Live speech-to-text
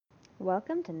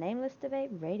Welcome to Nameless Debate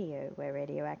Radio, where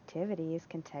radioactivity is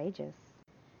contagious.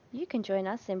 You can join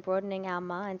us in broadening our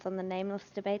minds on the Nameless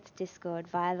Debates Discord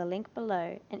via the link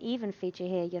below and even feature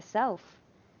here yourself,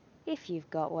 if you've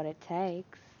got what it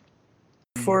takes.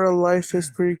 For a life is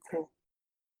pretty cool.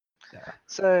 Yeah.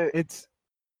 So It's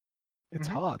Mhm.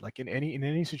 hard. Like in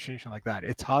any situation like that,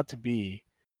 it's hard to be,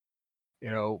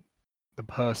 the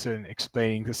person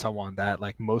explaining to someone that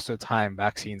like most of the time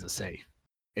vaccines are safe.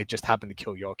 It just happened to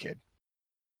kill your kid.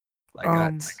 Like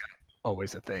that's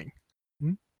always a thing.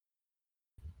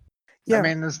 Yeah, I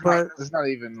mean, there's but not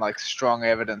even like strong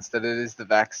evidence that it is the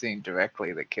vaccine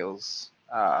directly that kills.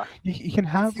 You can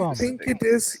have I think it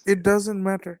is. It doesn't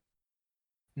matter.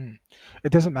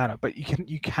 It doesn't matter, but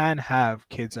you can have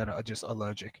kids that are just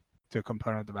allergic to a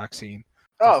component of the vaccine.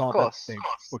 So Oh, it's of not course. that they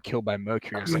were killed by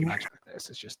mercury or something Yeah. like this.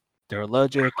 It's just they're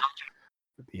allergic.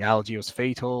 The allergy was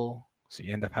fatal, so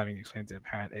you end up having to explain to the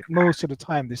parent. Most of the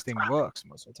time, this thing works.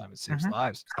 Most of the time, it saves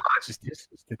lives.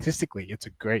 Statistically, it's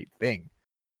a great thing,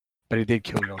 but it did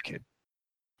kill your kid.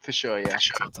 For sure, yeah.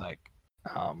 So it's like,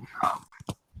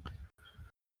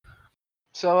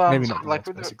 So, maybe not the like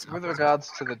world's best with example.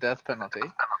 regards to the death penalty,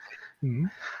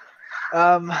 Mhm.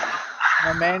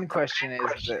 my main question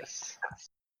is this.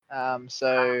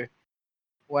 So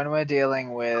when we're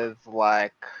dealing with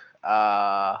like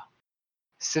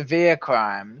severe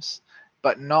crimes,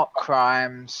 but not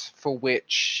crimes for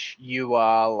which you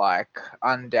are like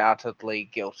undoubtedly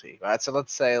guilty, right? So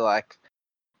let's say like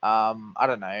I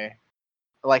don't know,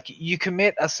 like you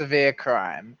commit a severe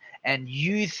crime and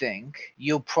you think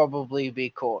you'll probably be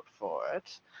caught for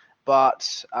it,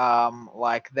 but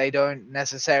like they don't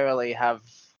necessarily have,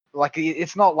 like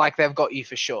it's not like they've got you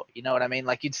for sure, you know what I mean?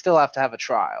 Like you'd still have to have a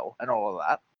trial and all of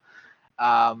that.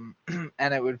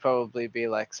 And it would probably be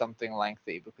like something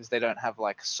lengthy because they don't have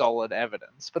like solid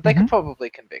evidence, but they could probably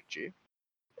convict you.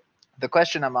 The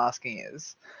question I'm asking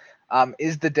is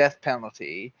the death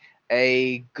penalty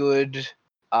a good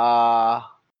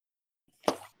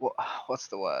what's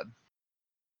the word?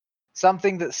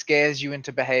 Something that scares you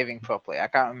into behaving properly. I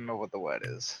can't remember what the word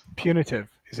is. Punitive.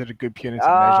 Is it a good punitive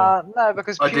measure? No,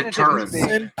 because A punitive deterrent. is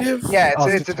being, Incentive. yeah, Oh,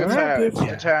 it's a deterrent. Yeah.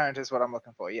 Deterrent is what I'm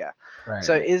looking for. Yeah. Right.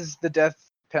 So is the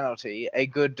death penalty a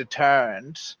good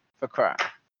deterrent for crime?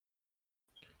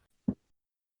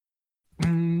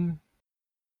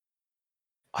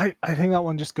 I think that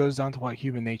one just goes down to what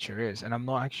human nature is, and I'm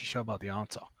not actually sure about the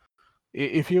answer.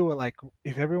 If you were like,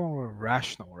 if everyone were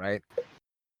rational, right,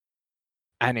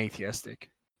 and atheistic,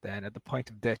 then at the point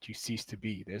of death you cease to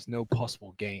be. There's no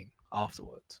possible gain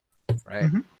afterwards, right?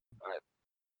 Mhm.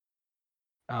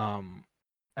 But,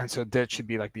 and so death should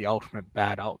be like the ultimate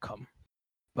bad outcome.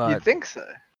 But You'd think so.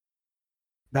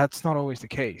 that's not always the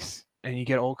case, and you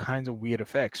get all kinds of weird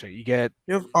effects, right? You get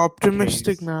You have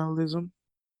optimistic case- nihilism.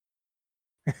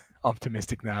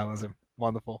 optimistic nihilism.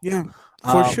 Wonderful. Yeah,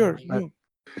 for sure. but- Yeah.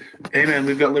 Hey man,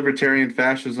 we've got libertarian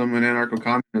fascism and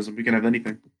anarcho-communism. We can have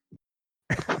anything.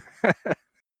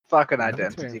 Fucking Libertarian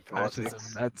identity politics.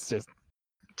 fascism, that's just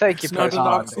Take your It's not an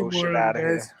postmodern bullshit oxymoron, out of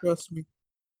here. guys. Trust me.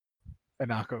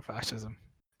 anarcho-fascism.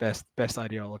 Best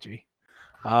ideology.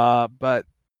 But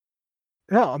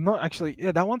no, I'm not actually.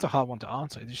 Yeah, that one's a hard one to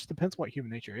answer. It just depends what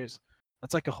human nature is.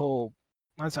 That's like a whole.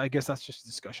 I guess that's just a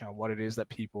discussion on what it is that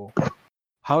people,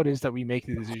 how it is that we make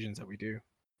the decisions that we do.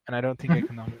 And I don't think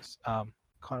economics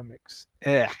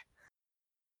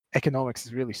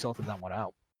has really sorted that one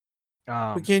out.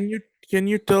 But can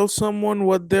you tell someone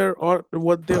what they ought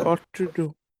to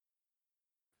do?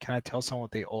 Can I tell someone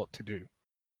what they ought to do?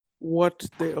 What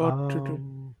they ought to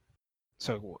do?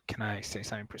 So can I say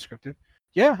something prescriptive?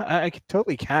 Yeah, I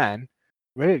totally can.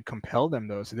 Whether to compel them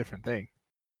though is a different thing.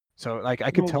 So like I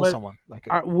could No, tell but someone like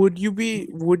would you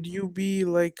be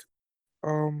like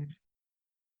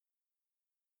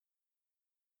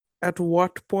at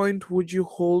what point would you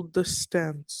hold the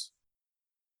stance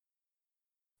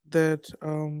that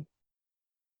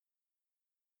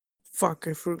fuck,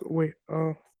 I forgot. Wait,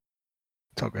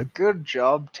 it's all good. Good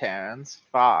job, Terrence.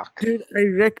 Fuck. dude, I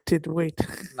wrecked it. Wait.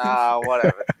 Nah,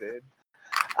 whatever, dude.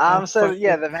 So fuck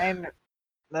yeah, it. the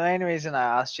main reason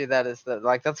I asked you that is that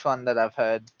like that's one that I've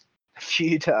heard a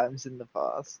few times in the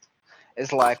past.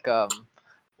 Is like so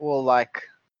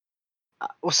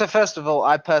first of all,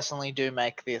 I personally do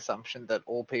make the assumption that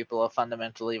all people are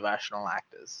fundamentally rational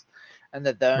actors, and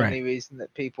that the only reason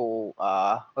that people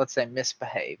let's say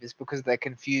misbehave is because they're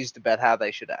confused about how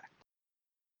they should act.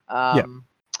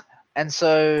 And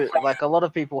so, like, a lot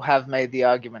of people have made the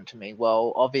argument to me,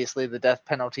 well, obviously the death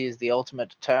penalty is the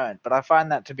ultimate deterrent, but I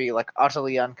find that to be, like,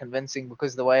 utterly unconvincing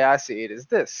because the way I see it is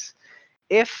this.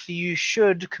 If you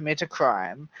should commit a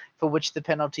crime for which the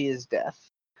penalty is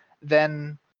death,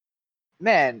 then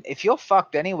man, if you're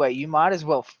fucked anyway, you might as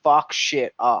well fuck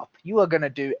shit up. You are gonna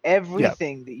do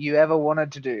everything that you ever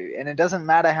wanted to do, and it doesn't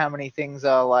matter how many things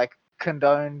are like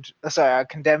condemned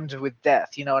with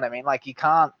death. You know what I mean? Like you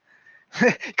can't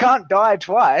can't die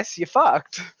twice. You're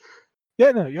fucked.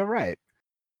 Yeah, no, you're right.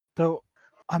 Though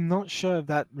I'm not sure if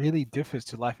that really differs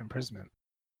to life imprisonment.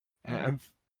 And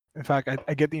in fact,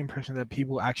 I get the impression that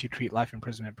people actually treat life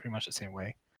imprisonment pretty much the same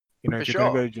way. You know, For if you're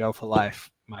gonna sure. go to jail for life,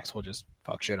 might as well just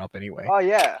fuck shit up anyway. Oh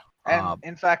yeah, and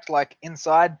in fact, like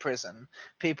inside prison,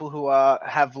 people who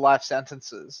have life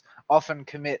sentences often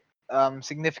commit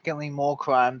significantly more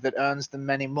crime that earns them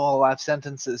many more life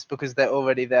sentences because they're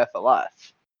already there for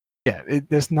life. Yeah,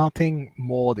 there's nothing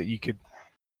more that you could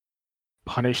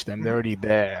punish them. They're already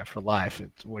there for life.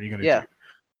 What are you gonna Yeah.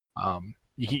 do?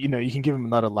 You know, you can give them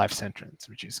another life sentence,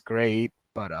 which is great,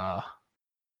 but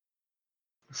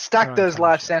Stack Oh, those okay,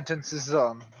 life sure. sentences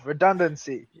on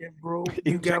redundancy. Yeah, bro.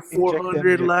 You got inject them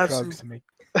 400 with lives. drugs to make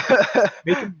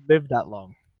them live that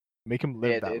long. Make them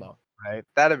live Yeah, that dude. long, right?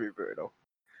 That'd be brutal.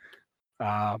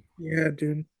 Yeah,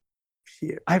 dude.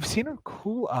 Shit. I've seen a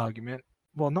cool argument.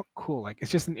 Well, not cool. Like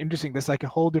it's just an interesting. There's like a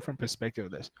whole different perspective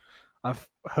of this. I've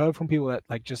heard from people that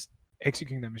like just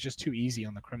executing them is just too easy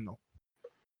on the criminal.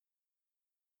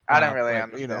 I don't really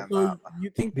like, you know, understand So that. you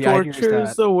think The idea is torture is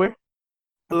that- the way?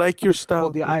 I like your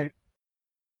style. Well, the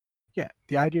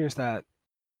idea is that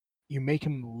you make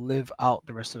them live out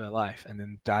the rest of their life and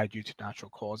then die due to natural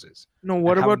causes. No,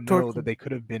 what and have about them know torture? that they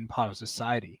could have been part of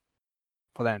society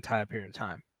for that entire period of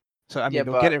time. So I mean, Yeah,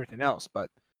 they'll but- get everything else,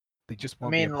 but they just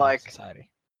won't be a mean, part like, of society.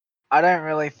 I don't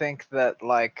really think that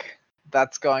like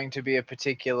that's going to be a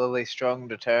particularly strong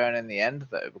deterrent in the end,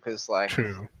 though, because like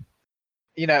True.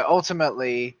 you know,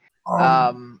 ultimately,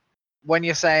 when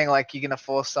you're saying like you're gonna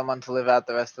force someone to live out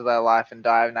the rest of their life and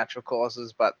die of natural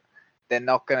causes, but they're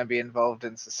not going to be involved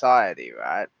in society,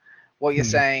 right? What you're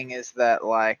saying is that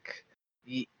like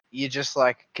you're just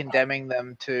like condemning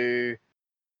them to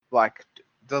like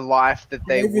the life that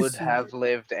they would Privacy. have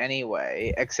lived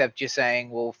anyway, except you're saying,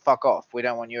 well, fuck off, we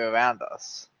don't want you around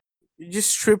us. You're just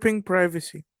stripping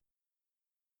privacy.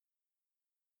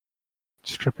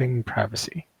 Stripping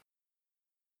privacy.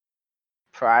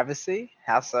 Privacy?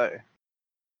 How so?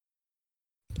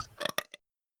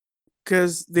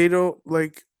 Because they don't,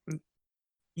 like,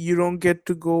 you don't get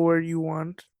to go where you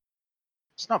want.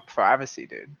 It's not privacy,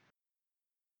 dude.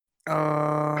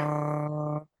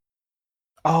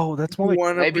 Oh, that's You more like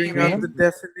want to maybe you bring out mean- the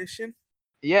definition?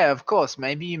 Yeah, of course.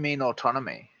 Maybe you mean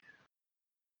autonomy.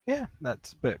 yeah,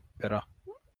 that's a bit better.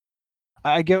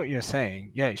 I get what you're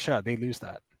saying. Yeah, sure, they lose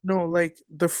that. No, like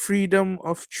the freedom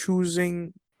of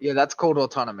choosing Yeah, that's called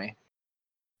autonomy.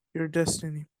 your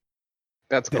destiny.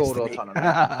 That's called Destiny.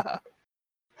 autonomy.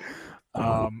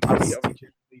 Are we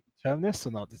generally determinists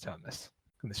or not determinists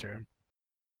in this room?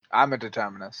 I'm a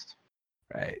determinist.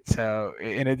 Right. So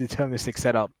in a deterministic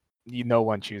setup, no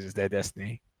one chooses their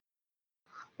destiny.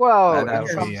 Well, That in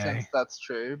would some be sense that's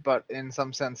true, but in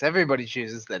some sense everybody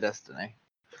chooses their destiny.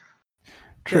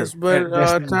 Yes, but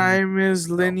Destiny- time is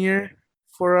linear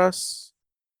for us.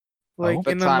 Like Oh.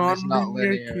 But in a time is not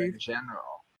non-linear linear in case,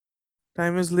 general.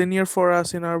 time is linear for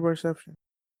us in our perception.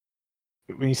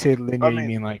 When you say linear, you mean,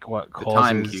 mean like what The causes?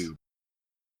 time cube.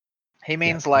 He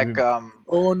means Yeah, like we-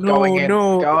 Oh no, going in,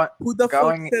 no! Who the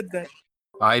going- fuck said that?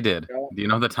 I did. Go- Do you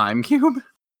know the time cube?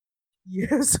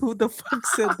 Yes, who the fuck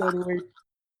said that?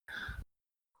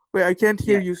 Wait, I can't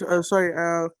hear you. Sorry.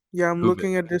 Yeah, I'm Who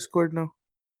looking at Discord now.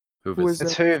 Who Who is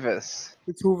it's that? Hoovis.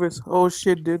 It's Hoovis. Oh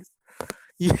shit, dude.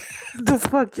 Yeah, the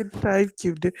fucking time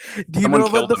cube, dude. Do you Someone know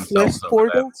about killed the flesh themselves over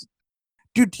that. portals?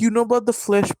 Dude, do you know about the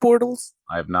flesh portals?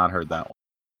 I have not heard that one.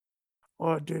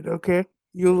 Oh, dude. Okay,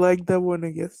 you like that one,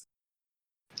 I guess.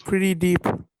 Pretty deep.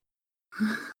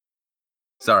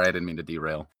 Sorry, I didn't mean to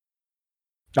derail.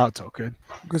 No, it's all good.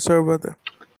 Good, sorry about that.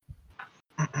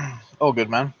 Oh, good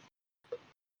man.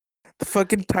 The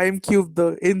fucking time cube,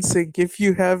 the in sync. If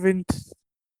you haven't,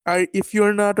 if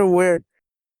you're not aware,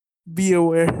 be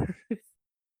aware.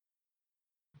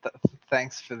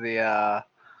 Thanks for the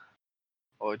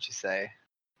what would you say?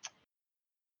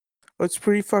 It's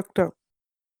pretty fucked up.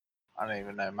 I don't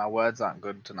even know. My words aren't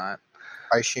good tonight.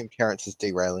 I assume Terrence is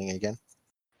derailing again.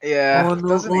 Yeah, Oh no!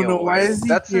 doesn't Oh he no! Why always? is he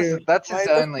That's here? his Why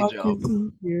the only fuck job. is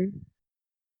he here?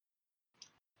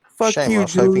 Fuck Shame, I you,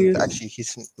 was hoping Julius. to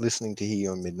actually listening to hear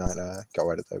you on midnight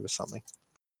go at it over something.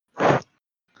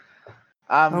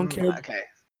 don't care. Okay.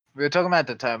 We were talking about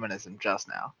determinism just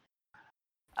now.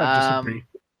 Just a brief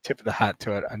tip of the hat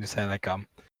to it. I'm just saying, like,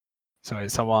 so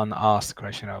someone asked the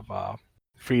question of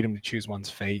freedom to choose one's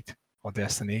fate or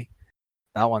destiny.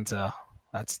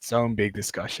 That's its own big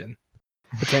discussion.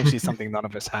 potentially something none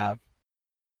of us have.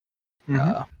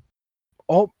 Mhm.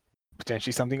 Or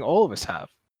potentially something all of us have,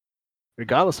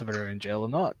 regardless of whether we're in jail or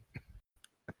not.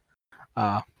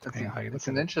 Depending on how you look It's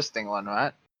at an it. interesting one,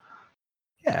 right?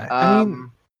 Yeah, I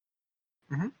mean,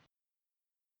 Mhm.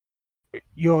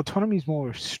 your autonomy is more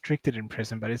restricted in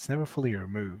prison, but it's never fully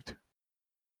removed.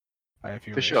 If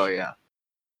you For wish. sure, yeah.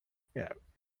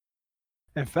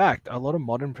 In fact, a lot of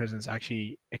modern prisons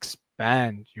actually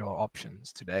expand your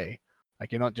options today.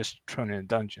 Like you're not just thrown in a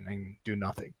dungeon and do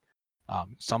nothing.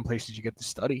 Some places you get to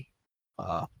study,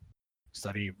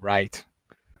 write,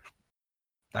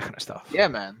 that kind of stuff. Yeah,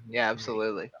 man. Yeah,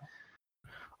 absolutely.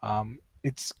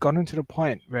 It's gotten to the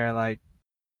point where like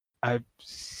I've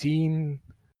seen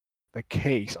the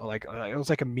case, or like it was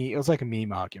like a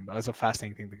meme argument, but it's a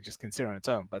fascinating thing to just consider on its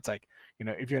own. But it's like,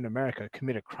 if you're in America,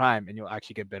 commit a crime and you'll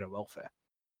actually get better welfare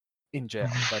in jail.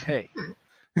 But hey,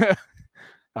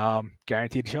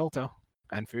 guaranteed shelter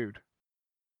and food.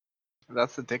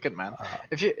 That's the ticket, man.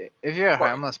 If you're a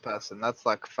homeless person, that's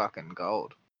like fucking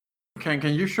gold. Can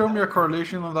you show me a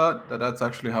correlation of that's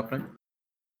actually happening?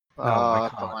 No, I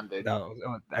Come can't. on, dude. No,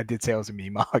 I did say it was a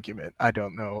meme argument. I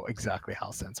don't know exactly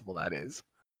how sensible that is.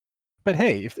 But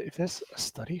hey, if there's a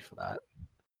study for that,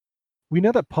 we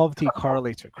know that poverty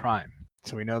correlates with crime.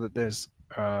 So we know that there's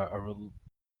an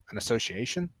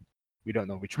association. We don't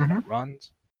know which one it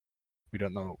runs. We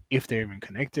don't know if they're even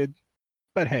connected.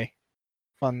 But hey,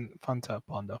 fun to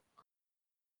ponder.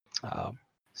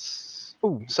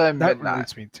 So that midnight.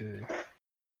 relates me to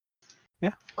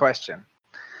Question: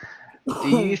 do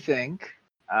you think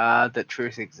that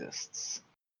truth exists?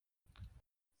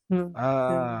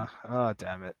 oh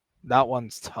damn it. That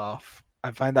one's tough.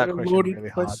 I find that What a question loaded really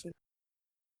hard. question.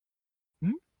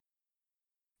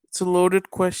 It's a loaded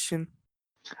question.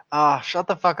 Shut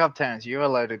the fuck up, Terrence. You're a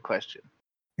loaded question.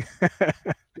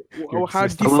 Your How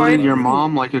existence I loaded define your truth?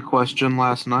 mom like a question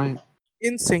last night.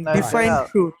 Instinct. No, Define yeah.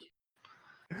 truth.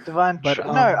 Divine But, truth.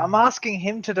 No, I'm asking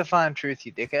him to define truth,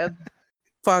 you dickhead.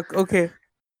 Fuck. Okay.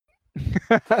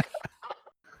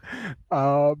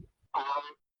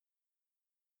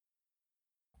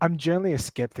 I'm generally a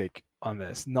skeptic on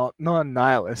this, not a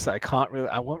nihilist.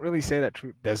 I won't really say that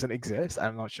truth doesn't exist.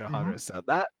 I'm not sure how to assert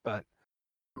that, but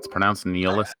It's pronounced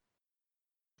nihilist.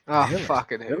 Oh, Nihilist.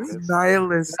 fucking hell. It's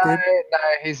nihilist. No, dude.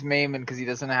 he's memeing because he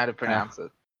doesn't know how to pronounce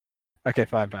it. okay,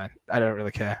 fine. I don't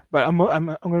really care, but I'm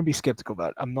going to be skeptical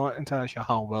about it. I'm not entirely sure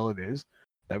how well it is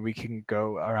that we can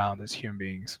go around as human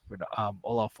beings with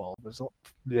all our faults.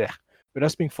 Yeah, with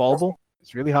us being fallible,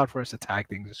 it's really hard for us to tag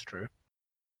things as true.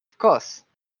 Of course.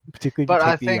 Particularly if But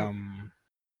you I take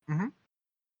think-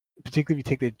 particularly if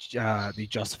you take the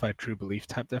justified true belief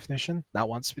type definition, that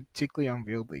one's particularly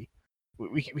unwieldy.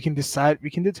 We can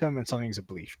determine something's a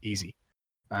belief, easy.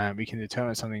 We can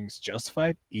determine something's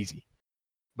justified, easy.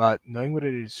 But knowing what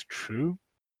it is true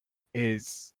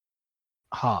is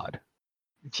hard.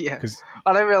 Yeah. 'Cause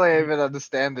I don't really even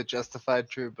understand the justified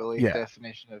true belief Yeah.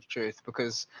 definition of truth,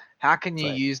 because how can you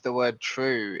Right. use the word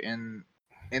true in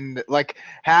like,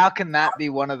 how can that be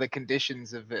one of the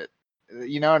conditions of it?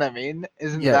 You know what I mean?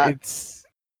 Isn't yeah, that it's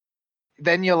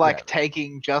then you're like yeah.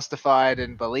 taking justified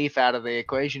and belief out of the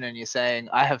equation, and you're saying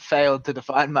I have failed to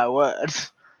define my word.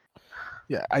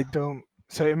 Yeah, I don't.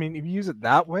 So I mean, if you use it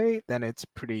that way, then it's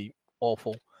pretty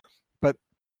awful. But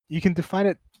you can define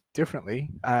it differently,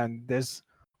 and there's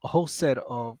a whole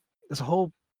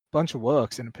bunch of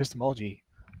works in epistemology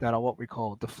that are what we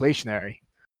call deflationary.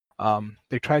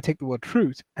 They try to take the word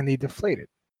truth and they deflate it.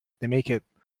 They make it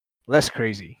less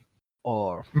crazy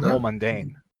or more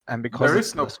mundane. And because There it's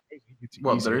is no- less crazy, it's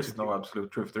Well, easier there to is no do.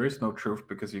 absolute truth. There is no truth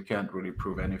because you can't really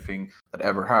prove anything that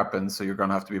ever happened, so you're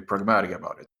gonna have to be pragmatic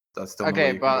about it. That's the only way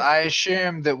Okay, you but can I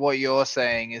assume that what you're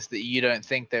saying is that you don't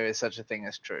think there is such a thing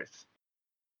as truth.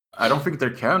 I don't think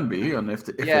there can be, and if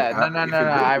Yeah, it, no, if no, it no, would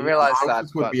I be, realize that,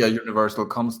 houses would but- be a universal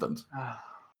constant.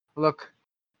 Look,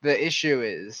 the issue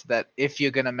is that if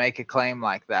you're going to make a claim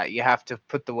like that, you have to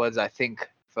put the words I think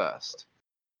first.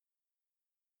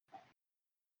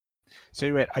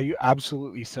 So wait, are you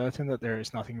absolutely certain that there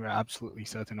is nothing we're absolutely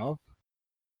certain of?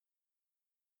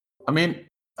 I mean,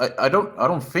 I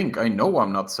don't think I know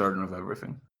I'm not certain of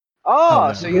everything. Oh,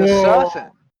 no. so you're Whoa.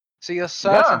 certain. So you're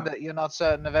certain Yeah. that you're not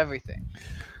certain of everything.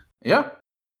 Yeah,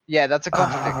 Yeah, that's a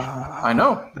contradiction. I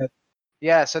know.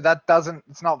 Yeah, so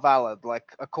it's not valid.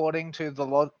 Like, according to the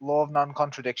law of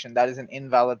non-contradiction, that is an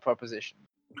invalid proposition.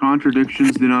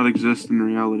 Contradictions do not exist in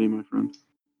reality, my friend.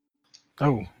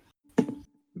 Oh,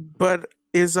 But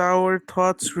is our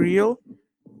thoughts real?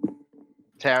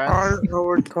 Terrence? Are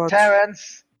our thoughts?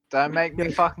 Terrence, don't make me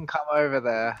Yes. fucking come over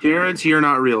there. Terrence, you're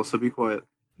not real, so be quiet.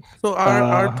 So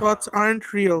our thoughts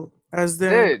aren't real. as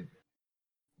there. Dude,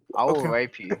 I will Okay.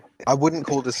 rape you. I wouldn't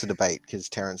call this a debate because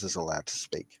Terrence is allowed to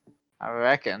speak. I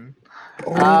reckon.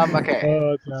 Oh, Okay.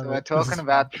 Oh, So damn we're it. This talking is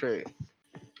about fun. truth,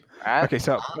 right? Okay,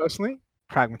 so personally,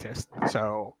 pragmatist.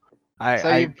 So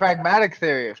So you pragmatic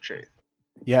theory of truth.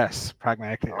 yes,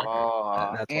 pragmatic theory.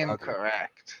 Oh, That's what I'll do.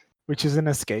 incorrect. Which is an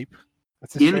escape.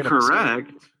 That's a straight up escape.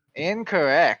 Incorrect.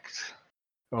 Incorrect.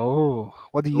 Oh,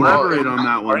 what do you? Elaborate on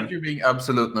that one. Aren't you being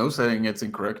absolute no, saying it's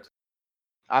incorrect?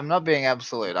 I'm not being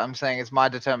absolute. I'm saying it's my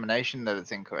determination that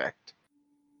it's incorrect.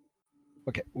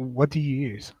 Okay, what do you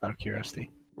use out of curiosity?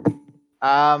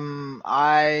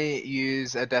 I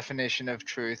use a definition of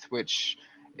truth which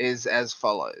is as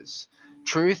follows.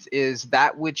 Truth is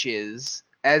that which is,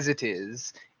 as it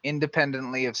is,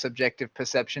 independently of subjective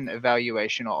perception,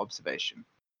 evaluation, or observation.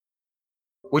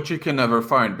 Which you can never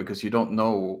find because you don't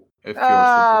know if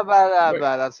you're.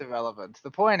 But that's irrelevant.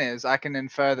 The point is, I can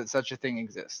infer that such a thing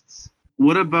exists.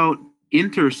 What about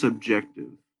intersubjective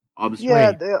Yeah,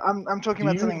 observation? I'm talking Do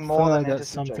about you something more than infer that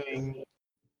intersubjective.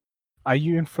 Are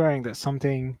you inferring that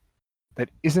something that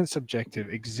isn't subjective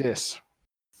exists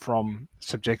from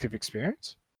subjective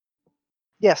experience?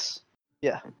 Yes.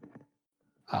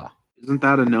 Ah, Isn't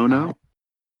that a no-no?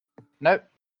 Nope.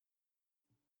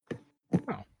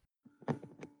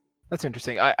 that's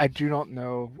interesting. I do not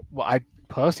know. Well, I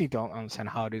personally don't understand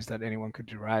how it is that anyone could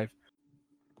derive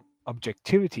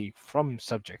objectivity from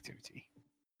subjectivity.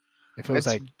 It feels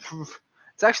like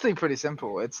It's actually pretty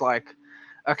simple. It's like,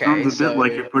 okay, Sounds a so bit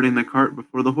like you're putting the cart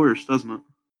before the horse, doesn't it?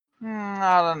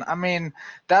 I mean,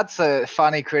 that's a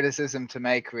funny criticism to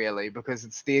make, really, because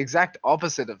it's the exact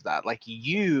opposite of that. Like,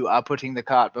 you are putting the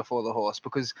cart before the horse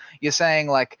because you're saying,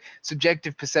 like,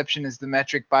 subjective perception is the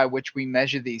metric by which we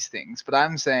measure these things. But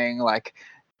I'm saying, like,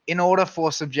 in order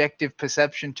for subjective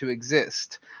perception to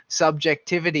exist,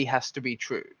 subjectivity has to be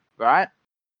true, right?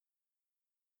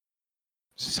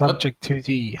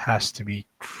 subjectivity has to be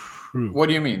true. What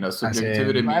do you mean? A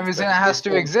subjectivity in- means It that has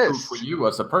to it's true exist. for you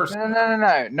as a person.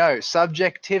 No.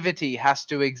 Subjectivity has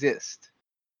to exist.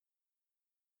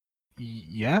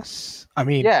 Yes, I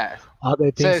mean, Yeah. are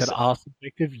there things So- that are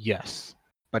subjective? Yes,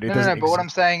 but it No. doesn't But what I'm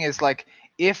exist. saying is, like,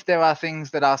 if there are things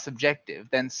that are subjective,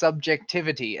 then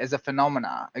subjectivity as a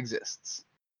phenomena exists.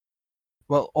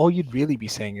 Well, all you'd really be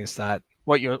saying is that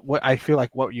what I feel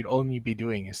like what you'd only be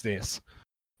doing is this: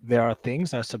 there are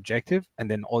things that are subjective, and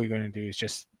then all you're going to do is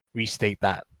just restate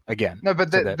that again. No,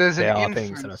 but so that there's an there are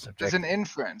things that are inference. There's subjective. an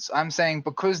inference. I'm saying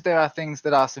because there are things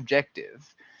that are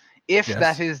subjective, if Yes.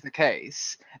 that is the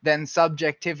case, then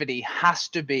subjectivity has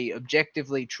to be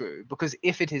objectively true. Because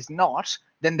if it is not,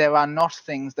 then there are not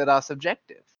things that are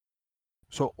subjective.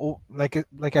 So, like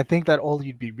I think that all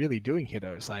you'd be really doing here,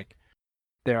 though, is like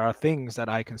there are things that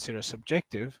I consider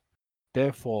subjective,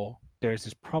 therefore there's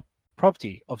this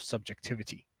property of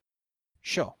subjectivity.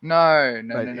 Sure, No.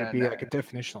 but it'd be like a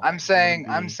definitional. I'm thing. It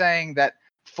wouldn't saying be- saying that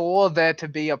for there to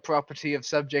be a property of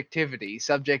subjectivity,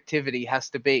 subjectivity has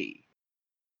to be.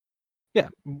 Yeah,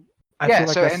 I Yeah, feel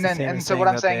like so- that's and the then- same and as so what saying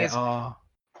I'm that saying there is- are.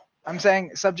 I'm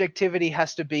saying subjectivity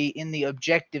has to be in the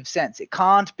objective sense. It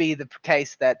can't be the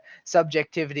case that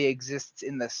subjectivity exists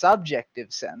in the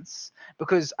subjective sense,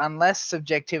 because unless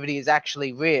subjectivity is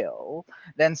actually real,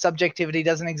 then subjectivity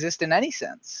doesn't exist in any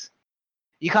sense.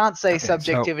 You can't say Okay, so-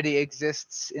 subjectivity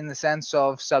exists in the sense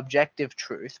of subjective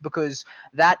truth, because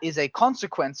that is a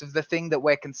consequence of the thing that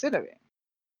we're considering.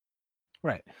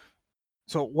 Right.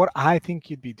 So what I think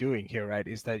you'd be doing here, right,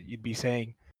 is that you'd be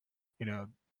saying,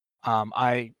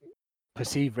 I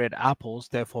perceive red apples,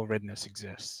 therefore redness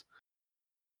exists.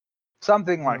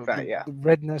 Something like that, yeah. The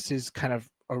redness is kind of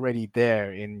already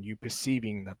there in you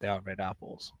perceiving that they are red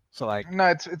apples. So like, No,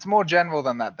 it's more general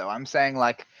than that, though. I'm saying,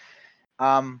 like,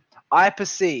 I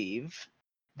perceive,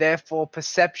 therefore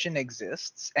perception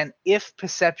exists, and if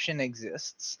perception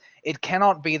exists, it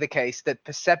cannot be the case that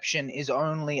perception is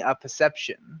only a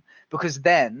perception, because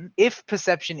then, if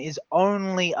perception is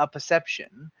only a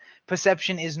perception,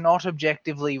 perception is not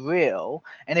objectively real,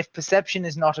 and if perception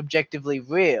is not objectively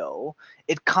real,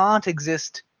 it can't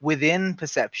exist within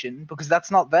perception, because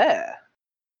that's not there.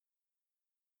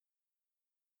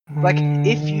 Like,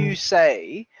 if you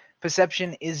say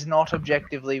perception is not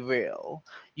objectively real,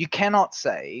 you cannot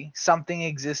say something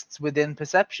exists within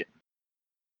perception.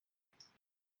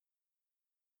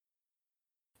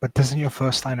 but doesn't your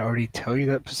first line already tell you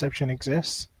that perception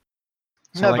exists?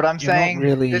 So, No, like, but I'm you're not saying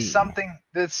really...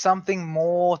 there's something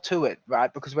more to it,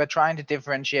 right? Because we're trying to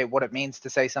differentiate what it means to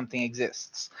say something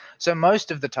exists. So most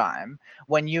of the time,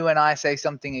 when you and I say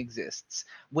something exists,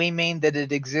 we mean that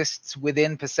it exists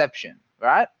within perception,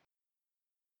 right?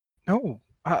 No,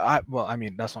 well, I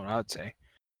mean, that's not what I would say.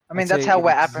 I mean, I'd that's say how it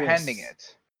we're apprehending exists.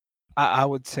 it. I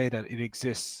would say that it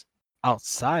exists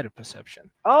outside of perception.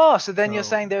 Oh, so then you're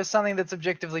So- saying there's something that's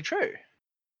objectively true.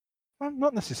 Well,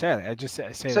 not necessarily. I just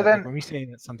say So that like, then- when we say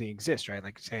that something exists, right?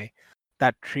 Like say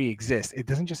that tree exists, it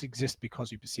doesn't just exist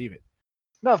because you perceive it.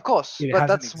 No, of course, It but has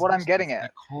an that's what I'm getting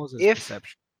existence at. because of If-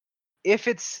 perception.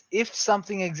 If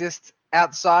something exists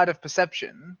outside of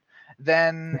perception,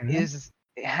 then Mhm.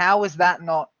 how is that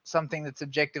not something that's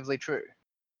objectively true?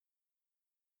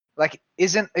 Like,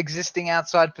 isn't existing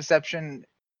outside perception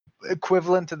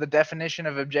equivalent to the definition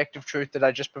of objective truth that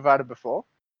I just provided before?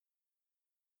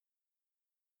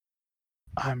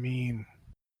 I mean,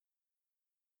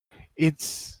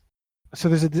 it's so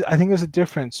there's I think there's a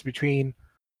difference between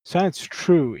science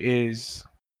true is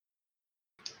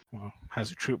well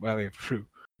has a true value of true,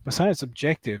 but science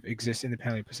objective exists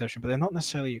independently of perception, but they're not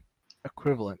necessarily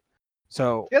equivalent.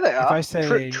 So Yeah, they if are. I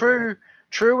say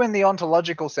True in the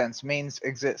ontological sense means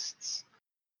exists.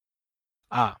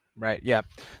 Right, yeah,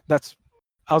 that's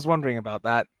I was wondering about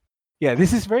that. Yeah,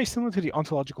 this is very similar to the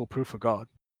ontological proof for God,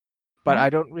 but I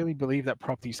don't really believe that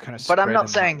properties kind of. But I'm spread not in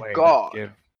that saying way that God.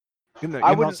 give- You're I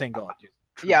not wouldn't- saying God.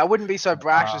 Yeah, I wouldn't be so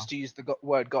brash Ah. as to use the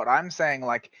word God. I'm saying,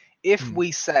 like, if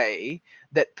we say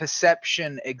that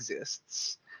perception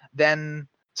exists, then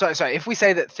sorry, if we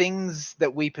say that things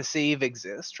that we perceive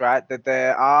exist, right? That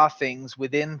there are things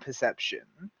within perception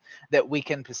that we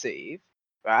can perceive,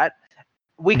 right?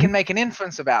 We can make an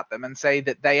inference about them and say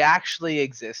that they actually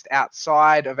exist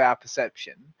outside of our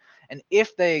perception. And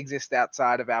if they exist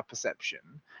outside of our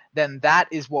perception, then that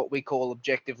is what we call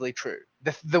objectively true.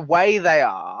 The way they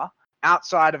are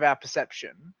outside of our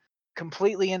perception,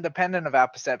 completely independent of our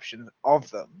perception of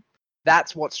them,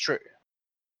 that's what's true.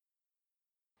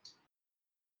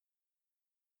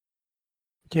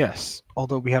 Yes,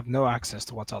 although we have no access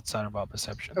to what's outside of our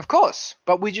perception. Of course,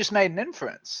 but we just made an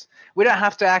inference. We don't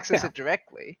have to access Yeah. it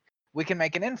directly. We can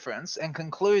make an inference and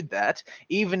conclude that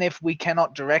even if we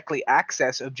cannot directly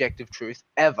access objective truth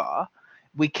ever,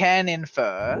 we can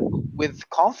infer with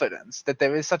confidence that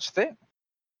there is such a thing.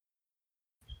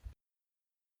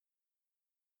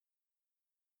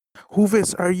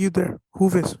 Hoovis, are you there?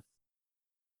 Hoovis.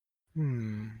 I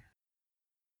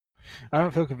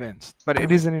don't feel convinced, but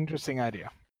it is an interesting idea.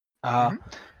 I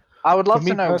would love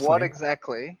me to know what personally-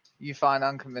 exactly you find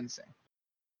unconvincing.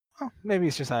 Well, maybe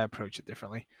it's just I approach it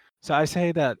differently. So I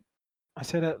say that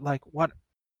like what,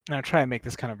 and I try and make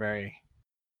this kind of very,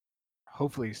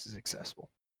 hopefully successful.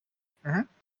 Mhm.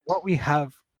 What we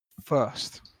have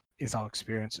first is our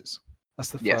experiences. That's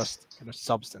the Yes. first kind of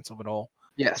substance of it all.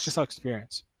 Yes. It's just our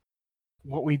experience.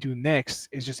 What we do next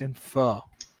is just infer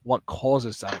what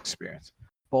causes that experience.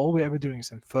 But all we're ever doing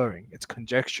is inferring. It's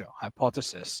conjecture,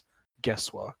 hypothesis,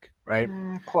 guesswork, right?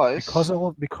 Close.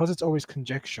 Because it's always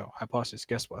conjecture, hypothesis,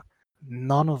 guesswork.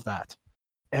 None of that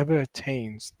ever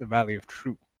attains the value of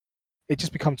truth. It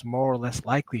just becomes more or less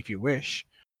likely if you wish.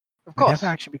 Of It course.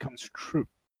 never actually becomes true.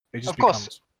 It just Of course.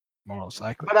 becomes more or less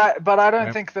likely. But I don't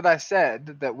Right. think that I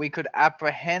said that we could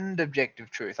apprehend objective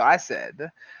truth. I said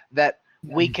that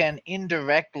we can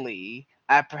indirectly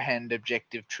apprehend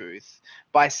objective truth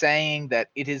by saying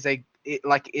that it is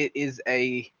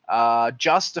a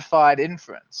justified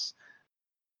inference.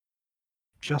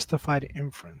 Justified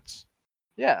inference.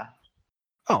 Yeah.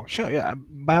 Oh, sure, yeah.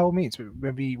 By all means,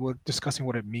 when we were discussing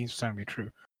what it means for something to be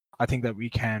true, I think that we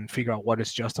can figure out what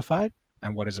is justified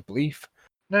and what is a belief.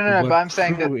 No, The but word I'm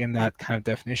saying that true in that kind of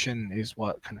definition is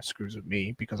what kind of screws with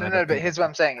me because I no, don't but think here's I what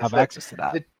I'm saying is have that access to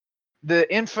that.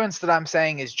 the inference that I'm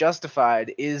saying is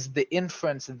justified is the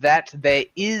inference that there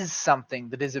is something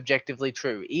that is objectively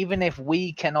true. Even if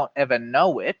we cannot ever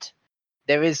know it,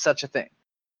 there is such a thing.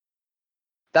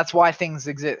 That's why things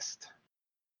exist.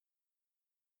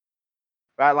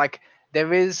 Right? Like,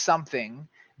 there is something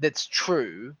that's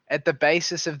true at the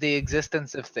basis of the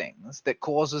existence of things that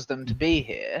causes them to be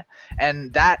here,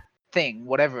 and that thing,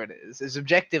 whatever it is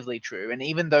objectively true, and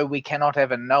even though we cannot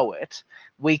ever know it,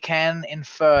 we can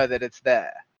infer that it's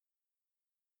there.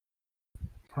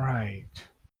 Right.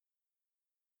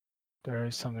 There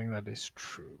is something that is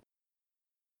true.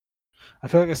 I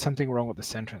feel like there's something wrong with the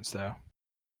sentence, though.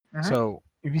 Mhm. So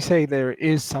if you say there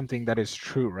is something that is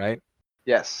true, right?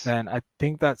 Yes. Then I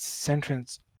think that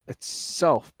sentence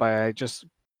itself, it's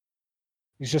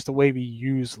just the way we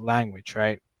use language,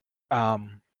 right?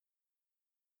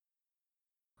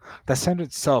 That sentence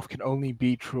itself can only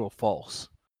be true or false,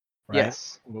 right?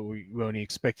 Yes. We only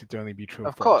expect it to only be true or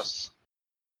Of false. course.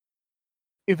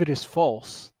 If it is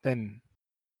false, then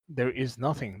there is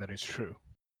nothing that is true.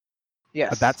 Yes.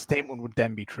 But that statement would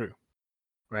then be true,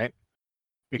 right?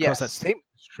 Because that Yes. statement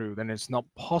is true, then it's not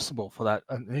possible for that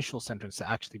initial sentence to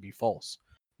actually be false.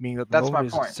 Meaning that the That's my moment it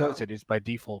is point. asserted is by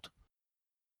default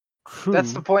true.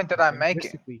 That's the point that but I'm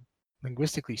making.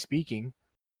 Linguistically speaking,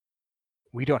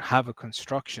 we don't have a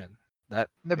construction that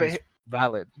No, is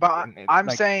valid. But and I'm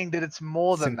like, saying that it's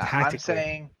more than that.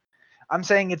 syntactically. I'm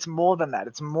saying it's more than that.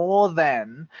 It's more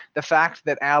than the fact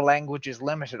that our language is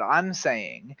limited. I'm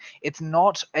saying it's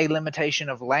not a limitation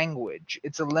of language.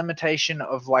 It's a limitation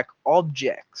of like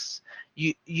objects.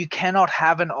 You cannot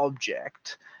have an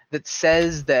object that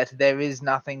says that there is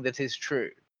nothing that is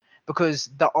true, because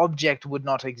the object would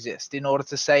not exist in order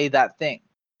to say that thing.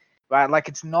 Right? Like,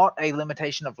 it's not a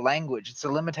limitation of language. It's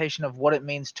a limitation of what it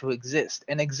means to exist.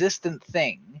 An existent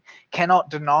thing cannot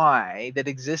deny that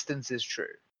existence is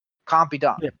true. Can't be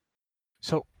done. Yeah.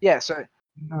 So Yeah. So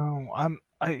no,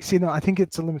 I see. No, I think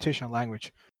it's a limitation of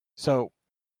language. So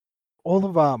all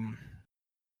of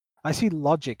I see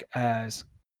logic as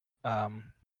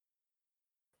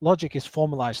logic is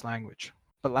formalized language,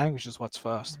 but language is what's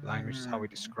first. Language is how we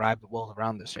describe the world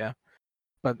around us. Yeah.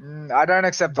 But I don't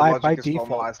accept the by logic as default,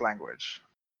 formalized language.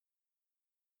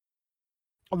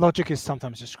 logic is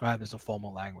sometimes described as a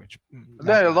formal language. No,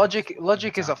 Mathematics,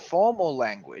 logic is a example. formal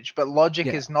language, but logic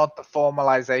Yeah. is not the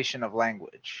formalization of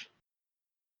language.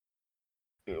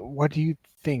 What do you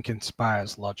think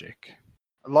inspires logic?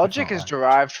 Logic not is language.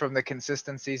 derived from the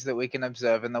consistencies that we can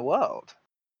observe in the world.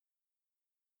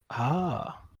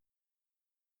 Ah.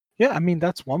 Yeah, I mean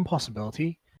that's one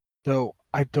possibility. Though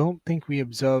I don't think we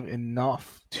observe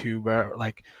enough to where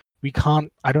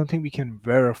I don't think we can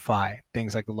verify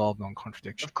things like the law of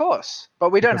non-contradiction. Of course, but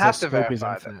we don't because have to their scope is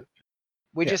verify them. infinite.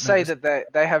 We Yeah, just no, say this-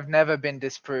 that they have never been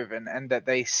disproven and that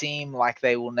they seem like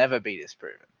they will never be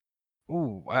disproven.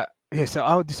 Ooh, yeah, so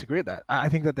I would disagree with that. I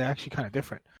think that they're actually kind of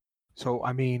different. So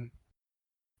I mean,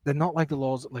 they're not like the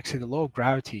laws. Like, say, the law of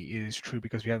gravity is true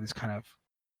because we have this kind of,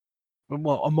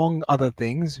 well, among other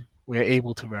things, we're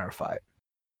able to verify it,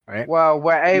 right? Well,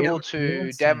 we're We able don't- we to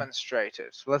don't see- demonstrate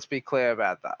it. Let's be clear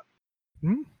about that.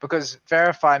 Hmm? Because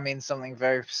verify means something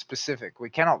very specific. We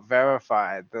cannot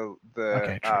verify the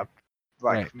Okay, true.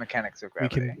 Right. mechanics of We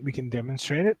gravity. can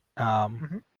demonstrate it.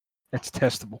 Mhm. It's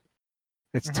testable.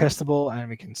 It's Mhm. testable, and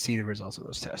we can see the results of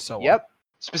those tests. So Yep.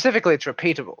 Specifically, it's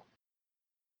repeatable.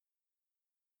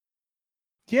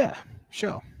 yeah,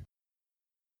 sure.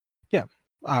 Yeah,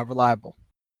 reliable.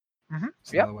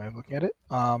 That's Yep. another way of looking at it.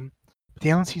 But the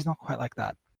LNC is not quite like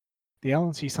that. The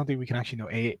LNC is something we can actually know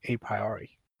a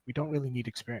priori. We don't really need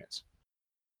experience.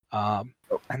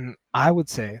 And I would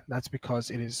say that's because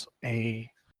it's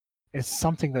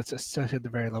something that's asserted at the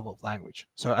very level of language.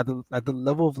 So at the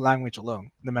level of language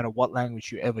alone, no matter what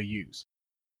language you ever use,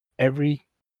 every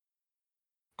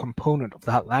component of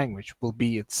that language will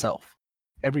be itself.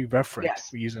 Every referent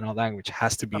Yes. we use in our language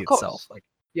has to be Of itself. course. Like,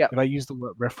 Yeah. if I use the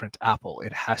word referent apple,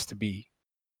 it has to be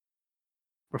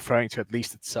referring to at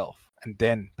least itself, and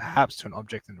then perhaps to an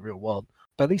object in the real world,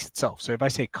 but at least itself. So if I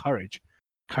say courage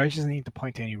doesn't need to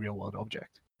point to any real world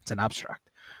object. It's an abstract.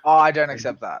 Oh, I don't It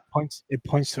accept that. It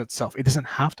points to itself. It doesn't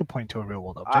have to point to a real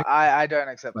world object. I don't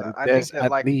accept but that. it I think does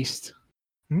that at least.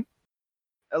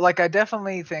 I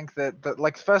definitely think that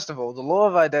like, first of all, the law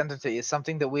of identity is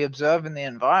something that we observe in the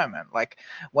environment. Like,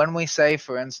 when we say,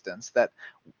 for instance, that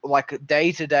like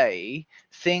day to day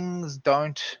things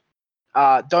don't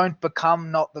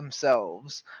become not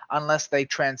themselves unless they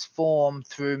transform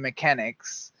through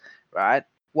mechanics, right?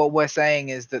 What we're saying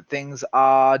is that things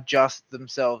are just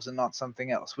themselves and not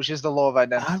something else, which is the law of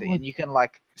identity. would And you can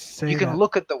Say that,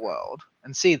 look at the world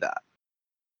and see that.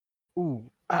 ooh,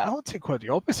 I would say quite the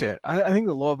opposite. I think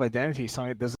the law of identity is something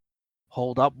that doesn't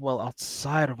hold up well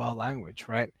outside of our language,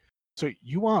 right? So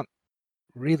you aren't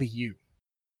really you.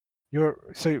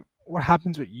 So what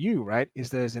happens with you, right, is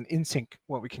there's an insync,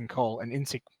 what we can call an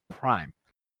insync prime.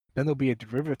 Then there'll be a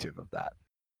derivative of that,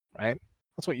 right?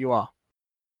 That's what you are.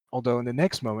 Although in the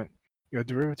next moment, you're a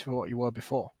derivative of what you were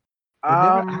before. They're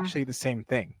never actually the same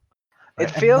thing. Right?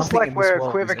 It And feels nothing like in this we're world is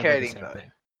ever the equivocating, same though.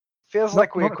 thing. Feels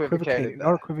like we're equivocating.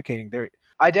 Not equivocating. There,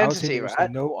 Identity, there's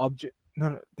right? no object.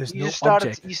 No, there's You no started.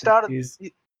 object. You started. Is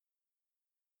you-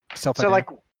 self so like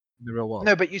in the real world.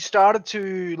 no, but you started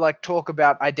to like talk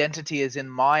about identity as in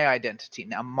my identity.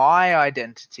 Now, my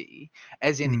identity,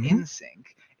 as in Mhm. InSync,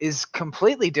 is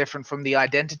completely different from the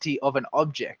identity of an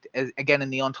object, again in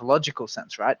the ontological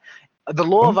sense, right? The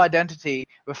law of identity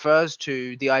refers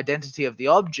to the identity of the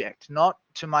object, not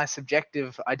to my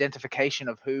subjective identification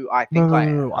of who I think I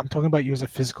am. No. I'm talking about you as a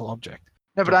physical object.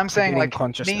 No, but So I'm saying forgetting like me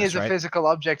consciousness, as a right? physical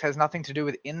object has nothing to do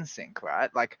with InSync,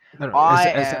 right? Like No, I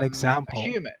as am an example. a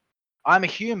human. I'm a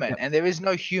human, Yep. and there is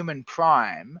no human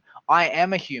prime. I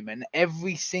am a human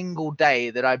every single day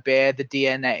that I bear the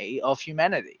DNA of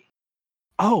humanity.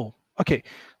 Oh, okay.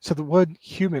 So the word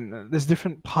human, there's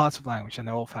different parts of language, and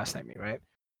they all fascinate me, right?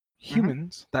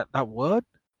 Humans, that word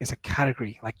is a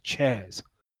category like chairs,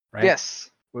 right?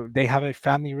 Yes, They have a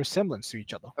family resemblance to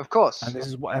each other. of course. And this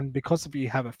is what, and because of you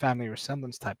have a family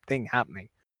resemblance type thing happening,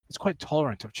 it's quite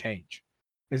tolerant of change.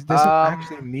 It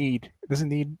doesn't need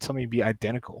something to be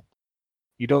identical.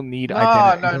 You don't need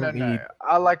identity. You don't need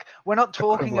Like, we're not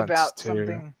talking equivalence about to-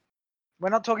 something. We're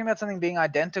not talking about something being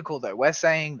identical, though. We're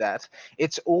saying that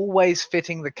it's always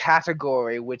fitting the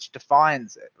category which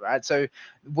defines it, right? So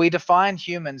we define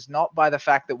humans not by the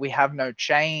fact that we have no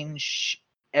change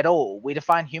at all. We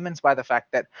define humans by the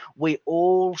fact that we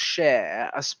all share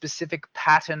a specific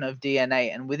pattern of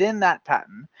DNA, and within that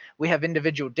pattern, we have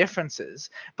individual differences.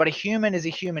 But a human is a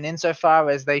human insofar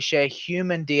as they share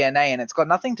human DNA, and it's got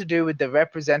nothing to do with the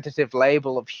representative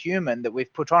label of human that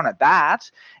we've put on it.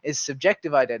 That is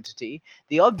subjective identity.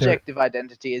 The objective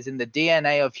identity is in the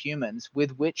DNA of humans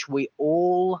with which we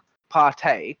all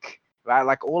partake, right?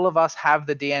 Like, all of us have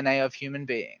the DNA of human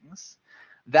beings.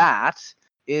 That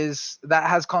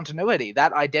has continuity.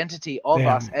 That identity of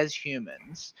us as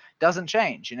humans doesn't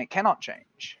change, and it cannot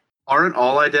change. Aren't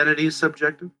all identities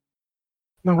subjective?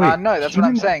 No, wait. No, that's what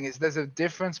I'm saying. Is there's a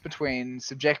difference between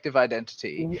subjective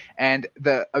identity and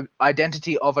the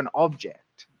identity of an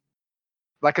object.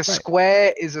 Like, a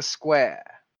square is a square.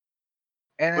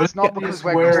 And But it's not because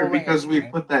we're calling because it... we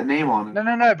put that name on it.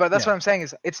 No, but that's what I'm saying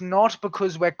is it's not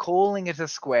because we're calling it a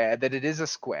square that it is a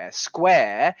square.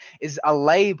 Square is a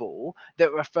label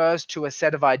that refers to a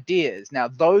set of ideas. Now,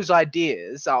 those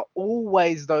ideas are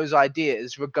always those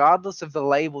ideas, regardless of the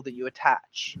label that you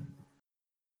attach.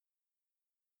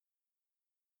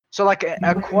 So, like,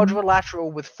 a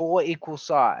quadrilateral with 4 equal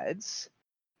sides,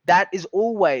 that is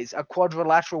always a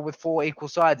quadrilateral with 4 equal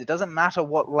sides. It doesn't matter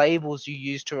what labels you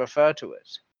use to refer to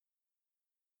it.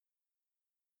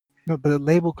 No, but the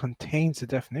label contains the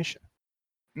definition.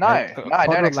 No, right? I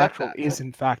don't accept Quadrilateral that. is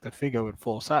in fact a figure with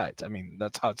 4 sides. I mean,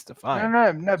 that's how it's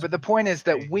defined. No, but the point is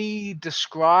that we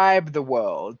describe the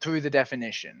world through the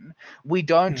definition. We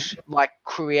don't like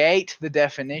create the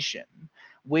definition.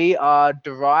 We are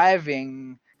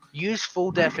deriving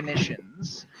useful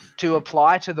definitions to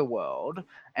apply to the world,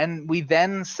 and we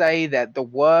then say that the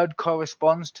word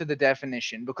corresponds to the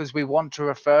definition because we want to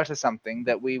refer to something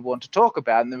that we want to talk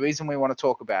about, and the reason we want to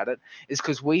talk about it is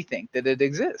because we think that it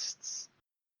exists.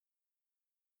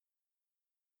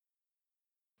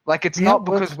 Like, it's not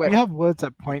because we have words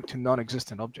that point to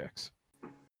non-existent objects.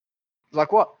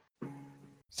 Like what?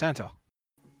 Santa.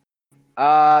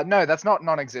 No, that's not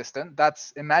non-existent.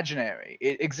 That's imaginary.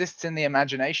 It exists in the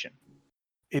imagination.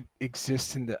 It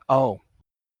exists in the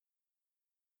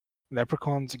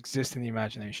leprechauns exist in the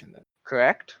imagination then.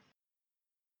 Correct.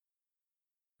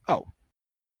 Oh.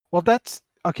 Well, that's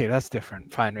okay, that's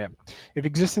different. Fine, yeah. If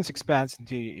existence expands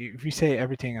into, if you say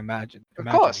everything imagine Of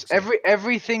course, exists.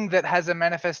 everything that has a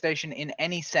manifestation in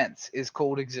any sense is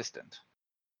called existent.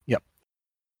 Yep.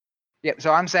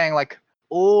 So I'm saying, like,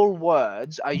 all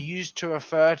words are used to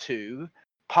refer to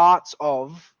parts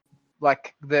of,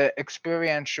 like, the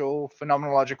experiential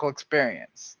phenomenological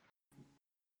experience.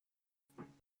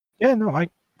 Yeah, no, I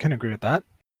can agree with that.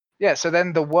 Yeah, so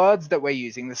then the words that we're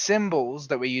using, the symbols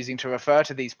that we're using to refer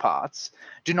to these parts,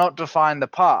 do not define the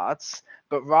parts,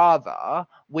 but rather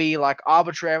we, like,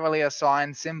 arbitrarily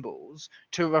assign symbols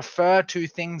to refer to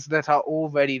things that are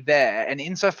already there. And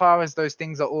insofar as those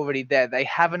things are already there, they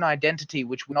have an identity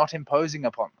which we're not imposing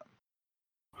upon them.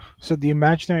 So the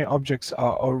imaginary objects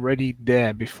are already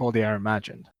there before they are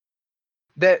imagined.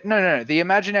 No. The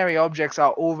imaginary objects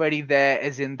are already there,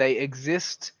 as in they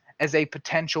exist as a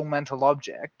potential mental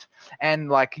object, and,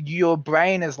 like, your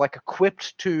brain is, like,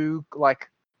 equipped to, like,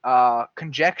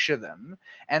 conjecture them.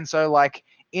 And so, like,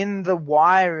 in the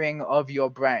wiring of your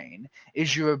brain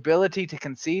is your ability to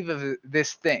conceive of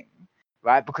this thing,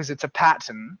 right? Because it's a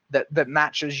pattern that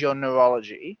matches your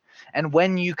neurology. And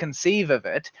when you conceive of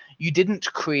it, you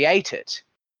didn't create it,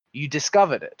 you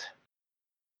discovered it.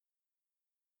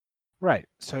 Right.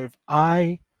 So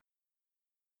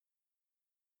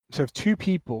if two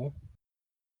people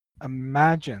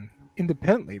imagine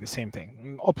independently the same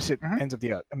thing, opposite ends of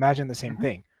the earth, imagine the same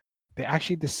thing, they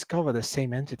actually discover the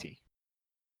same entity.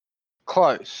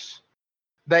 Close.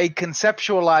 They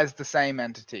conceptualize the same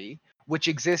entity, which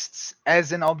exists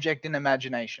as an object in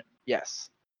imagination. Yes.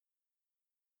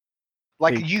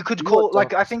 Like, you could call,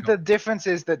 like, I think the difference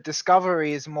is that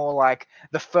discovery is more like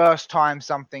the first time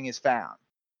something is found.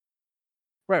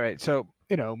 Right. So,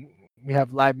 we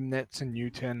have Leibniz and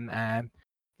Newton, and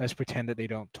let's pretend that they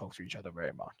don't talk to each other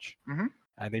very much.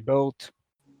 And they both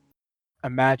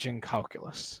imagine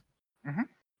calculus.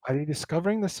 Are they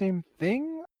discovering the same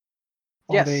thing?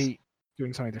 Or Yes. are they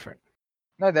doing something different?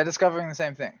 No, they're discovering the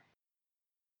same thing.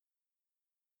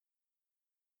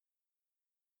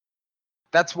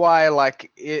 That's why,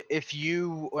 like, if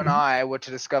you and Mhm. I were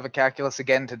to discover calculus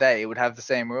again today, it would have the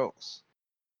same rules.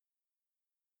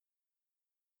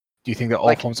 Do you think that all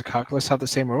Like- forms of calculus have the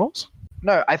same rules?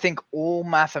 No, I think all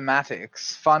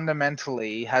mathematics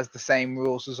fundamentally has the same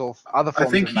rules as all other I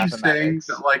forms think of he's saying mathematics.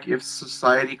 that, like, if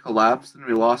society collapsed and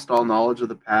we lost all knowledge of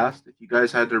the past, if you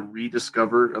guys had to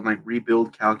rediscover and like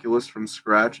rebuild calculus from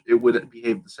scratch, it would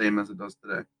behave the same as it does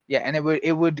today. Yeah, and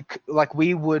it would like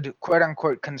we would quote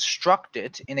unquote construct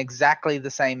it in exactly the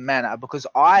same manner, because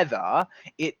either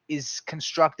it is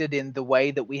constructed in the way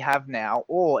that we have now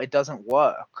or it doesn't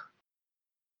work.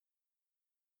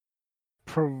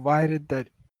 Provided there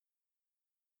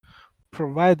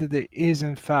is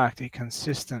in fact a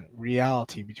consistent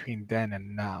reality between then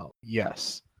and now,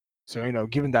 yes. So,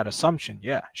 given that assumption,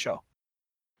 yeah, sure.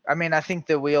 I mean, I think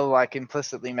that we'll like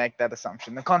implicitly make that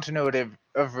assumption. The continuity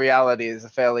of reality is a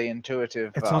fairly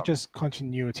intuitive. It's not just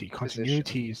continuity.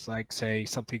 Continuity is like, say,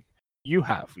 something you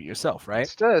have for yourself, right?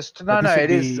 It's just But this would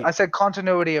it is. be- I said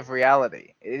continuity of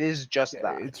reality. It is just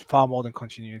that. It's far more than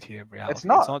continuity of reality. It's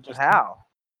not. just How?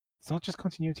 It's not just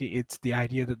continuity. It's the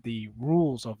idea that the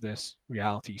rules of this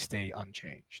reality stay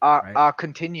unchanged, Are right? are Which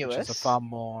continuous. is a far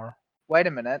more. Wait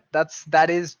a minute. That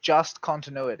is just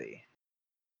continuity.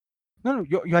 No,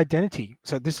 your identity.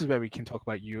 So this is where we can talk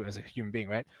about you as a human being,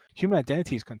 right? Human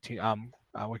identity is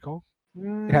what we call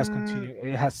it has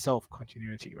It has self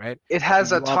continuity, right? It has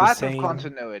You a are the type of same-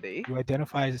 continuity. You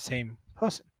identify as the same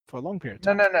person for a long period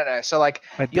No, of time. no. So like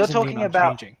But it you're doesn't mean talking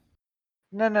about. unchanging.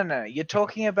 No. You're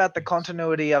talking about the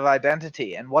continuity of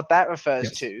identity, and what that refers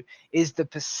Yes. to is the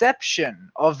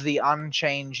perception of the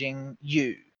unchanging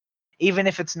you. Even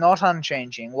if it's not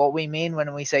unchanging, what we mean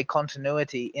when we say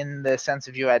continuity in the sense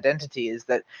of your identity is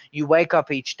that you wake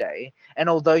up each day, and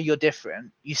although you're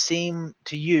different, you seem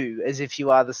to you as if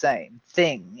you are the same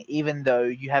thing, even though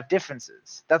you have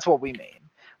differences. That's what we mean.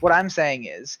 What I'm saying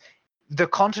is the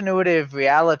continuity of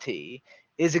reality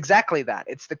is exactly that.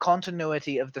 It's the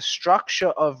continuity of the structure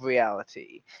of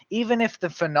reality. Even if the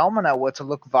phenomena were to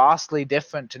look vastly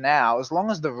different to now, as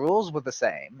long as the rules were the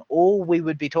same, all we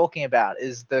would be talking about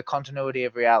is the continuity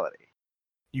of reality.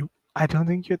 I don't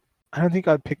think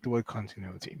I'd pick the word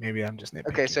continuity. Maybe I'm just nitpicking.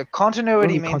 Okay, so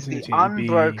continuity Only means the continuity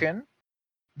would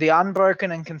be-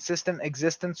 unbroken and consistent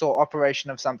existence or operation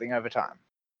of something over time.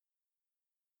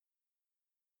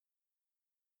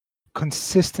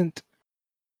 Consistent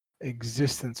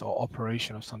existence or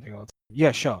operation of something else.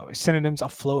 Yeah, sure. Synonyms are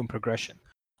flow and progression.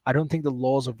 I don't think the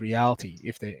laws of reality,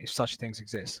 if such things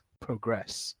exist,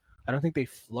 progress. I don't think they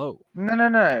flow.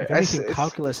 No. If anything,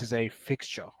 calculus is a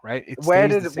fixture, right? It Where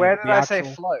stays did the same. where did The I say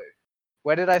actual- flow?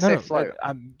 Where did I say flow?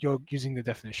 You're using the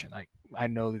definition. I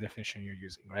know the definition you're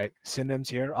using, right? Synonyms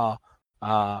here are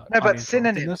No, but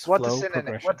synonyms. uninterruptedness, What does flow, synonym?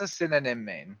 progression. What does synonym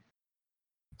mean?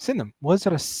 Synonym, words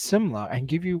that are similar and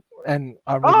give you and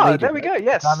are Oh, related. there we right? go.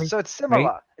 Yes, Having- so it's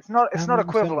similar. It's not Having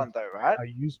equivalent though, right? are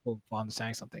useful for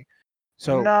understanding something.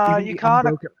 So No, even you the can't.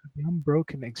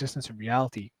 unbroken existence of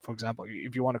reality, for example,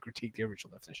 if you want to critique the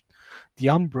original definition, the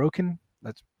unbroken,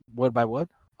 that's word by word,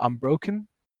 unbroken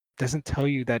doesn't tell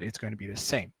you that it's going to be the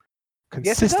same. Yes, it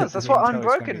Consistent does. That's doesn't what even tell you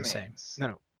it's going to be unbroken the same.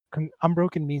 means. No.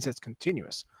 Unbroken means it's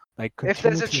continuous. Like If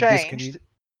there's a continuity and change,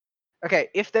 okay,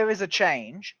 if there is a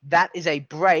change, that is a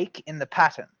break in the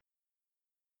pattern.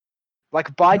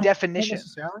 Like by No, not definition.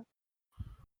 necessarily.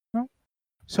 No.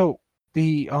 So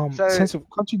the So- sense of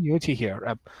continuity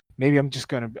here, maybe I'm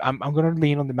gonna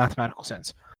lean on the mathematical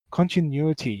sense.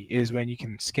 Continuity is when you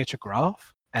can sketch a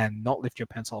graph and not lift your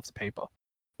pencil off the paper.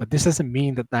 But this doesn't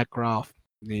mean that graph,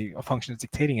 the functions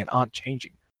dictating it, aren't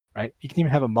changing, right? You can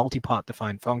even have a multi-part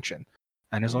defined function,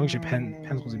 and as long as your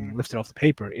pencil is being lifted off the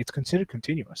paper, it's considered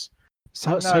continuous.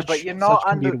 So, No, but you're not such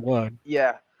can be under- the word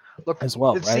Yeah. Look, as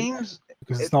well, it right? seems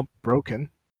Because it's not broken.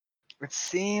 it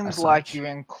seems as like such. you're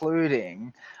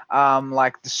including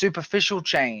like the superficial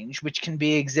change, which can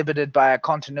be exhibited by a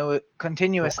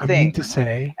continuous I thing. mean to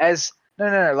say, As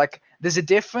no, like there's a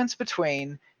difference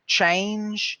between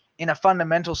change in a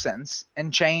fundamental sense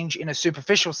and change in a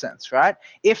superficial sense, right?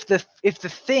 If the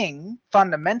thing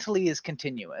fundamentally is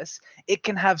continuous, it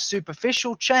can have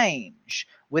superficial change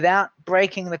without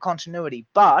breaking the continuity.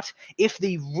 But if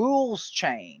the rules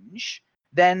change,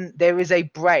 then there is a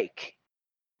break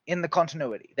in the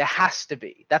continuity. There has to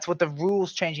be. That's what the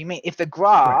rules changing mean. If the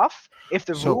graph, if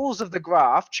the So- rules of the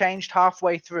graph changed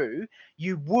halfway through,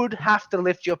 you would have to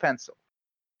lift your pencil.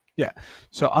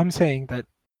 so I'm saying that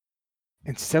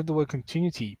instead of the word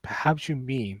continuity, perhaps you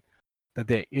mean that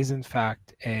there is in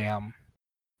fact a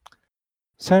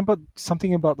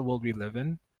something about the world we live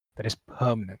in that is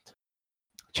permanent.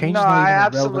 Change No, is not I even a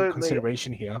absolutely- relevant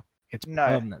consideration here. it's No.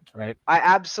 permanent, right? I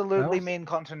absolutely No? mean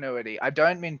continuity. I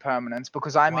don't mean permanence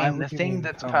because I Why mean the would you thing mean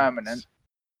that's permanence?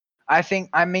 permanent.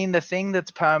 I mean the thing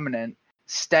that's permanent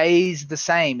stays the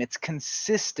same. It's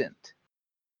consistent.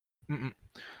 Mm-mm.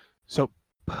 So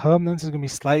permanence is going to be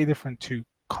slightly different to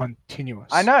continuous.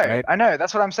 I know. Right?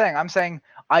 That's what I'm saying. I'm saying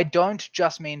I don't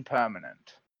just mean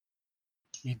permanent.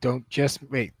 You don't just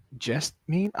mean.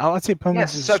 I would say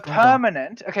permanence Yes, is so stronger.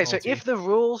 permanent. Okay, so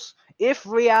terminology. if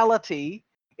reality,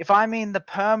 if I mean the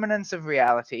permanence of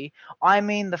reality, I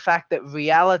mean the fact that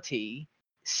reality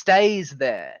stays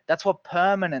there. That's what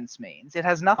permanence means. It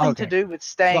has nothing to Okay. do with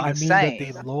So staying I the mean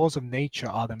same. that the laws of nature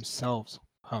are themselves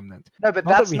permanent. No, but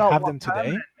Not that that's we not have what them today.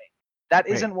 permanent means. That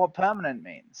Wait. isn't what permanent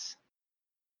means.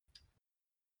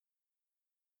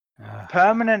 Uh,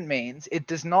 Permanent means it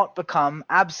does not become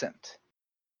absent.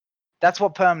 That's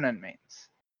what permanent means.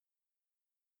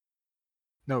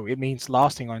 no, it means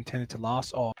lasting or intended to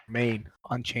last or remain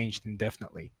unchanged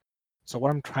indefinitely. So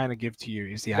what I'm trying to give to you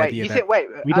is the idea that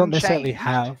we don't necessarily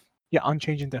have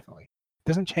unchanged indefinitely. It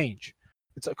doesn't change.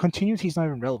 It's a continuity is not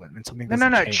even relevant when something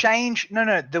doesn't change.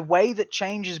 The way that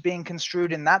change is being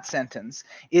construed in that sentence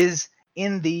is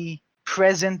in the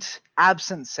present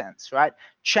absent sense, right?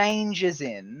 Change is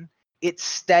in it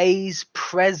stays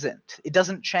present. It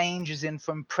doesn't change as in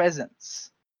from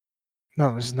presence.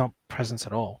 No, this is not presence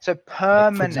at all. So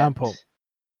permanent. For example,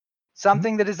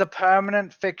 something that is a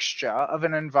permanent fixture of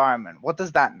an environment. What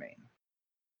does that mean?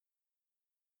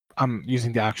 I'm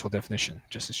using the actual definition,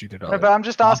 just as you did earlier. No, but I'm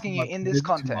just asking you in this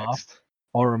context.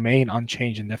 Or remain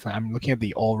unchanged indefinitely. I'm looking at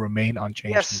the all remain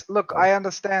unchanged. Yes, look, I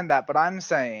understand that, but I'm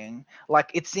saying,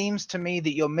 like, it seems to me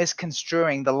that you're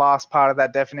misconstruing the last part of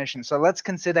that definition. So let's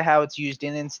consider how it's used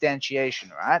in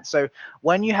instantiation, right? So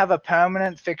when you have a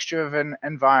permanent fixture of an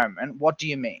environment, what do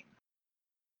you mean?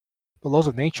 The laws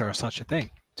of nature are such a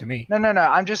thing to me. No.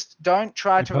 I'm just, don't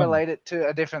try to relate it to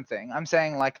a different thing. I'm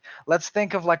saying, like, let's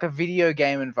think of like a video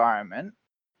game environment,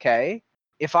 okay?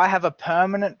 If I have a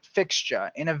permanent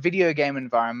fixture in a video game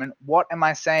environment, what am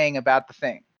I saying about the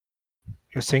thing?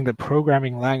 You're saying the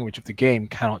programming language of the game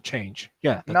cannot change.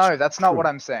 Yeah. No, that's not what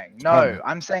I'm saying. It's no, permanent.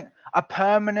 I'm saying a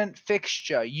permanent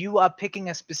fixture. You are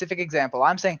picking a specific example.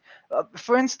 I'm saying,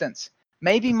 for instance,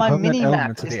 maybe my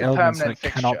mini-map is the permanent fixture.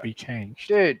 Cannot be changed.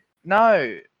 Dude,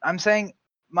 no, I'm saying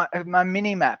my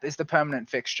mini-map is the permanent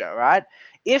fixture, right?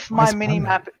 If my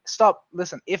mini-map,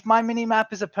 if my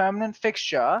mini-map is a permanent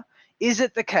fixture, is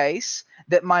it the case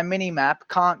that my mini-map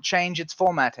can't change its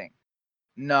formatting?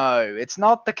 No, it's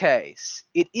not the case.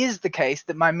 It is the case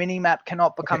that my mini-map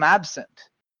cannot become absent.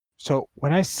 So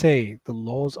when I say the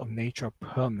laws of nature are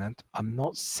permanent, I'm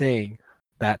not saying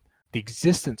that the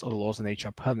existence of the laws of nature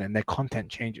are permanent and their content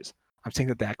changes. I'm saying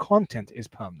that their content is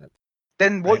permanent.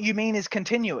 Then what you mean is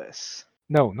continuous.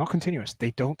 No, not continuous. They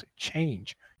don't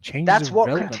change. Change That's is what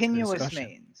irrelevant continuous to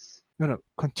means. No.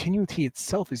 Continuity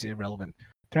itself is irrelevant.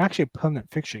 They're actually a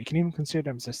permanent fixture. You can even consider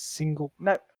them as a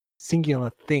singular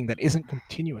thing that isn't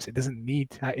continuous. It doesn't need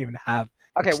to even have.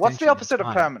 Okay, what's the opposite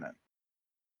of permanent?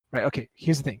 Right. Okay.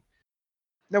 Here's the thing.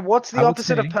 Now, what's the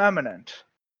opposite of permanent?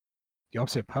 The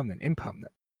opposite of permanent,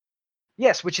 impermanent.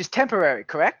 Yes, which is temporary,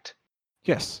 correct?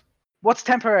 Yes. What's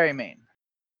temporary mean?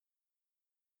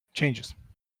 Changes.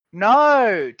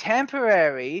 No,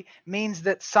 temporary means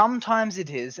that sometimes it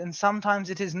is and sometimes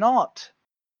it is not.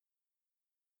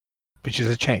 Which is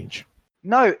a change.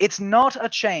 No, it's not a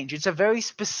change. It's a very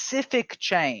specific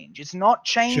change. It's not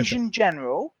change in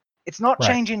general. It's not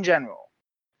change in general.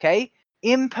 Okay?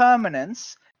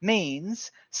 Impermanence means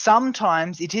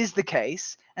sometimes it is the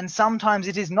case and sometimes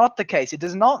it is not the case. It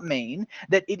does not mean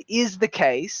that it is the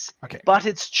case, but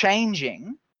it's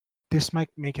changing. This might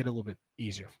make it a little bit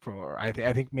easier for. I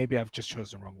think maybe I've just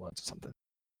chosen the wrong words or something.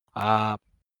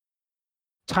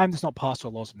 Time does not pass to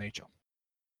the laws of nature.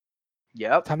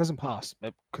 Yep. Time doesn't pass.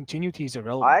 But continuity is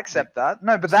irrelevant. I accept that.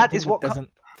 No, but that is what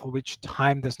for which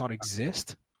time does not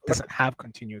exist. Doesn't have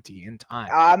continuity in time.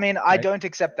 I mean, I don't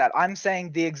accept that. I'm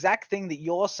saying the exact thing that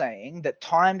you're saying, that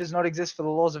time does not exist for the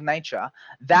laws of nature,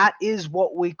 that is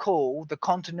what we call the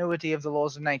continuity of the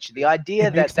laws of nature. The idea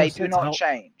that they do not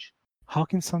change. How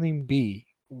can something be?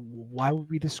 Why would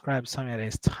we describe something that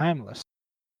is timeless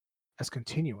as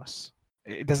continuous?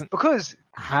 It doesn't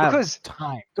have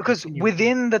time. Because we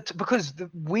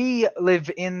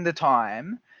live in the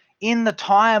time. In the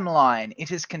timeline,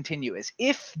 it is continuous.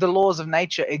 If the laws of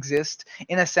nature exist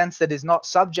in a sense that is not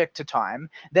subject to time,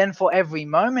 then for every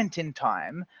moment in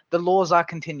time, the laws are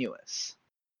continuous.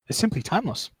 It's simply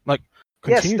timeless. Like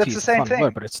continuity yes, that's the same thing.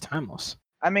 Word, but it's timeless.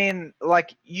 I mean,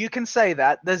 like, you can say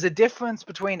that. There's a difference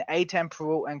between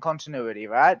atemporal and continuity,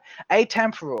 right?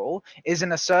 Atemporal is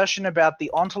an assertion about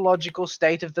the ontological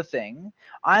state of the thing.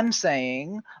 I'm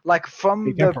saying, like, from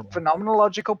the Atemporal.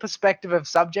 phenomenological perspective of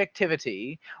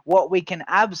subjectivity, what we can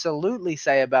absolutely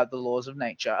say about the laws of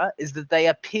nature is that they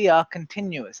appear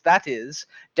continuous. That is,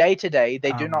 day to day,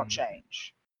 they do not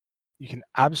change. You can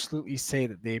absolutely say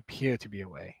that they appear to be a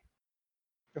way.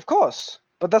 Of course.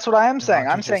 But that's what I am Then saying. aren't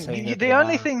you I'm just saying saying you, that the they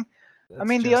only are? thing I That's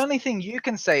mean, the just- only thing you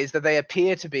can say is that they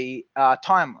appear to be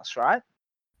timeless, right?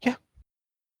 Yeah.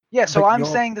 Yeah, so But I'm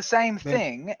you're- saying the same they're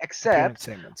thing, appearance except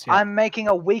statements, yeah. I'm making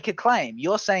a weaker claim.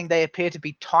 You're saying they appear to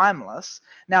be timeless.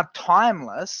 Now,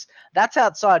 timeless, that's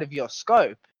outside of your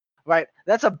scope, right?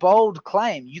 That's a bold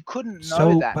claim. You couldn't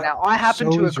know that. but Now, I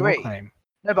happen so to is your agree. claim.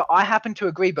 No, but I happen to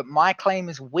agree, but my claim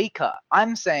is weaker.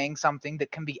 I'm saying something that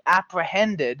can be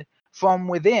apprehended from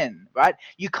within, right?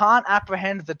 You can't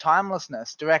apprehend the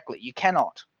timelessness directly. You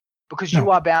cannot, because you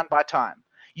No. are bound by time.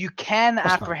 You can course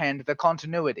not. apprehend the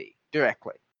continuity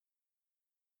directly.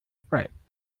 Right.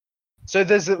 So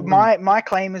there's my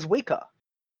claim is weaker.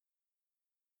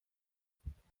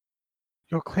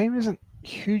 Your claim isn't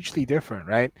hugely different,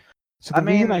 right? So I the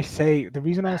reason mean- I say the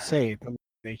laws of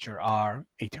nature are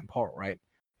atemporal, right,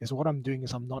 is what I'm doing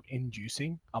is I'm not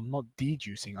inducing, I'm not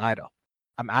deducing either.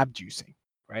 I'm abducing,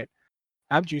 right?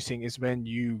 Abducing is when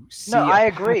you see No, I a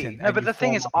agree. pattern No, and but you the thing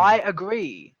form is, up I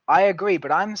agree. I agree,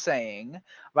 but I'm saying,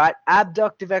 right,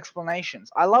 abductive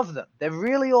explanations. I love them. They're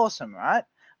really awesome, right?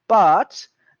 But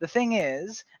the thing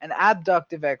is, an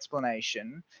abductive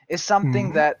explanation is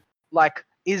something Mhm. that, like,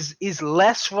 is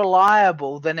less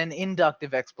reliable than an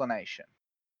inductive explanation.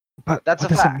 But That's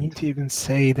what a does it fact. mean to even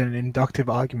say that an inductive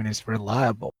argument is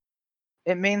reliable?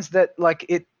 It means that, like,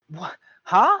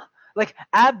 like,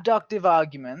 abductive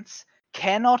arguments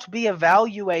cannot be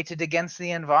evaluated against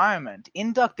the environment.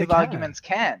 Inductive can. arguments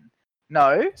can.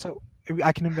 No? So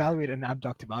I can evaluate an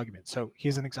abductive argument. So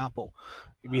here's an example.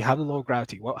 We have the law of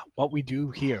gravity. What we do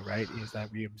here, right, is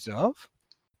that we observe,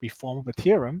 we form up a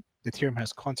theorem. The theorem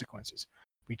has consequences.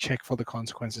 We check for the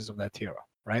consequences of that theorem,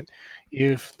 right?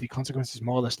 If the consequences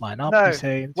more or less line up, No, we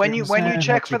say when you "Eh,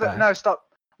 check not for too the bad." no, stop.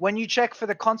 When you check for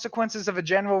the consequences of a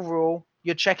general rule,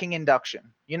 you're checking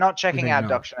induction. You're not checking you're not.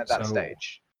 abduction at that So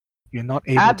stage. you're not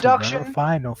able Abduction- to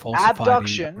verify nor falsify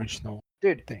abduction- the original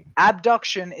Dude, thing.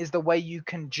 abduction is the way you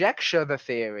conjecture the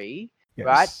theory, Yes.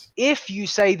 right? If you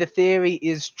say the theory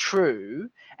is true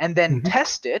and then Mhm.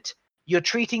 test it, you're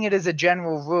treating it as a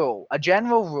general rule. A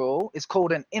general rule is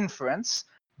called an inference.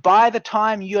 By the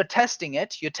time you're testing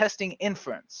it, you're testing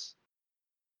inference.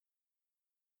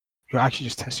 You're actually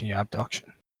just testing your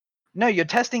abduction. No, you're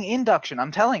testing induction,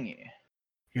 I'm telling you.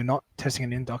 You're not testing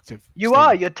an inductive. You are.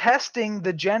 statement. You're testing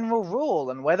the general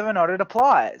rule and whether or not it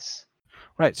applies.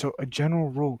 Right, so a general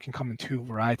rule can come in two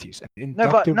varieties. An No,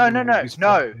 but inductive no. rule is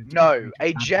formed into A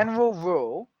abductive. general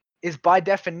rule is by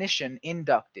definition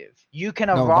inductive. You can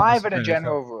No, not arrive at a necessarily so.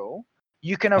 general rule.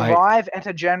 You can Right. arrive at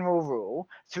a general rule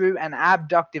through an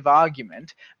abductive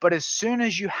argument, but as soon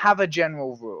as you have a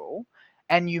general rule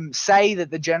and you say that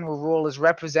the general rule is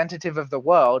representative of the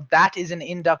world, that is an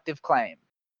inductive claim.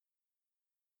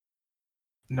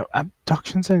 No,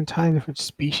 abduction's an entirely different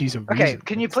species of Okay, reason.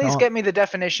 can you It's please not- get me the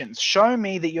definitions? Show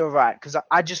me that you're right, because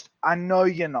I know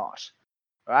you're not.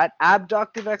 Right?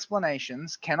 Abductive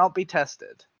explanations cannot be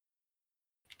tested.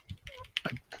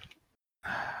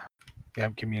 Yeah,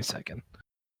 give me a second.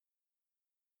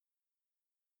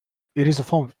 It is a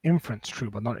form of inference, true,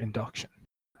 but not induction,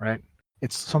 right?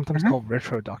 It's sometimes Mhm. called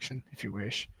retroduction, if you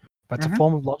wish. But it's Mhm. a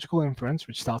form of logical inference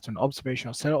which starts with an observation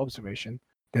or set of observation,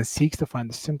 then seeks to find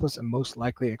the simplest and most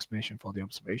likely explanation for the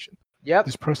observation. Yep.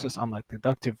 This process, unlike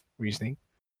deductive reasoning,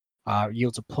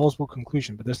 yields a plausible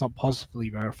conclusion, but does not positively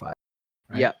verify.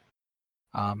 Right? Yep.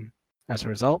 As a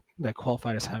result, they're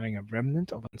qualified as having a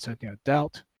remnant of uncertainty or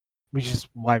doubt, which is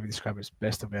why we describe it as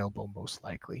best available, most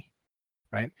likely.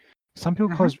 Right? Some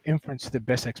people cause inference to the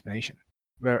best explanation,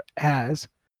 whereas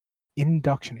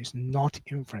induction is not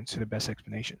inference to the best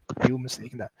explanation. You're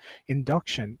mistaken that.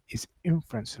 Induction is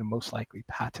inference to the most likely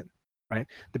pattern. Right?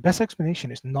 The best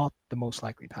explanation is not the most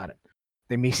likely pattern.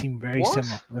 They may seem very What?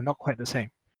 similar, but they're not quite the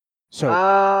same. So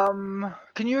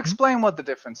Can you explain what the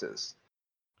difference is?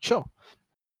 sure.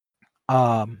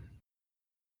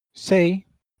 Say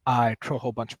I throw a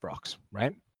whole bunch of rocks,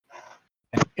 right?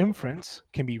 An inference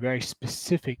can be very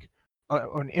specific,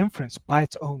 or an inference by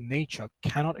its own nature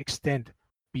cannot extend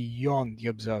beyond the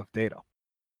observed data,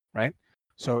 right?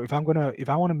 So if I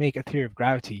want to make a theory of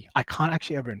gravity, I can't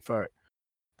actually ever infer it.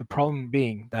 The problem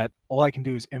being that all I can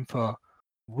do is infer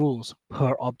rules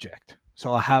per object.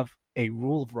 So I have a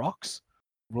rule of rocks,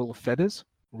 rule of feathers,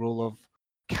 rule of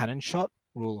cannon shot,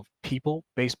 rule of people,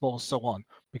 baseball, so on.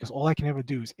 Because all I can ever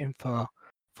do is infer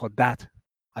for that.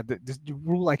 The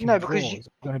rule I can No, draw because is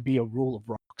going to be a rule of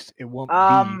rocks. It won't be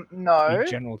a no,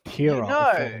 general theory of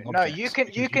falling no, objects. you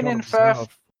because can don't infer.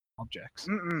 observe objects.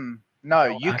 No,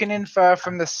 don't you can actually infer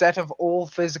from the set of all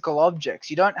physical objects.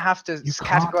 You don't have to You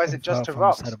can't categorize it just infer to from a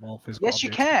rocks. set of all physical Yes, you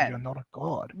objects because can. you're not a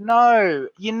god. No,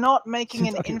 you're not making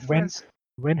Since, an okay, inference.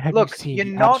 When have Look, you seen you're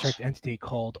the not. abstract entity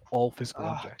called all physical Oh,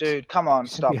 objects? dude, come on, You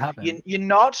stop. simply haven't.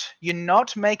 You're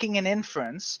not making an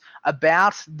inference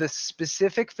about the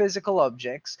specific physical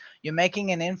objects. You're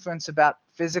making an inference about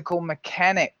physical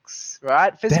mechanics,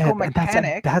 right? Physical And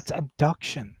mechanics. that's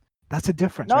abduction. That's a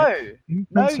difference, No, right? no,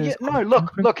 Inferences no. are-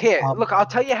 Look inferences here. are Look, I'll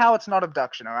tell you how it's not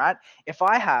abduction. All right. If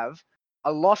I have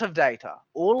a lot of data,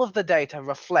 all of the data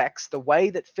reflects the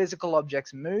way that physical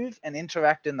objects move and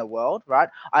interact in the world, right?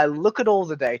 I look at all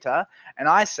the data and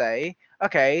I say,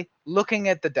 okay, looking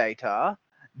at the data,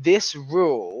 this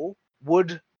rule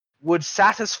would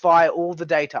satisfy all the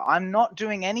data. I'm not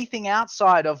doing anything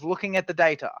outside of looking at the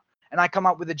data. And I come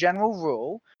up with a general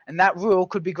rule, and that rule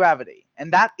could be gravity.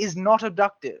 And that is not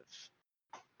abductive.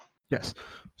 Yes.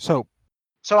 So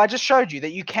I just showed you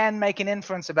that you can make an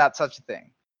inference about such a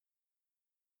thing.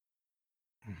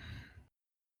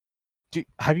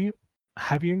 have you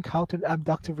encountered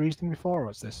abductive reasoning before,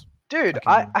 or is this? Dude,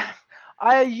 like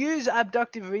I use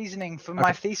abductive reasoning for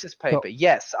my thesis paper.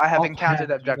 Yes, I have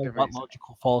encountered abductive what reasoning.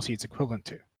 logical fallacy it's equivalent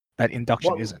to that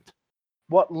induction isn't?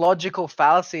 What logical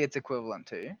fallacy it's equivalent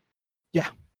to? Yeah.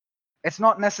 It's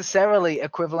not necessarily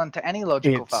equivalent to any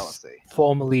logical fallacy.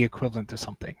 Formally equivalent to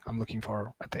something. I'm looking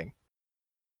for a thing.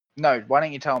 No, why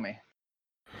don't you tell me?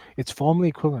 It's formally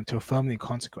equivalent to a firmly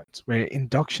consequence, where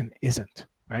induction isn't,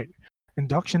 right?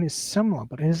 Induction is similar,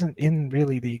 but it isn't in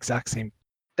really the exact same.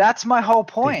 That's my whole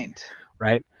point. Thing,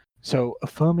 right? So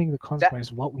affirming the consequence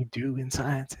is what we do in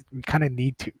science. We kind of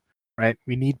need to, right?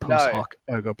 We need post hoc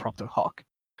ergo propter hoc,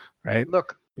 right?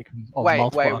 Look,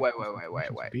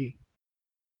 wait.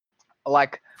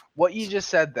 Like, what you just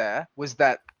said there was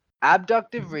that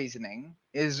abductive reasoning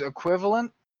is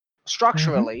equivalent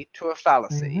structurally to a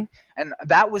fallacy. And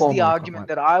that was the argument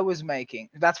that I was making.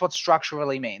 That's what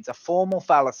structurally means. A formal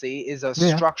fallacy is a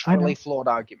structurally flawed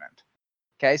argument.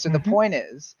 Okay, so the point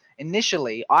is,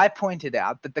 initially, I pointed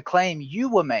out that the claim you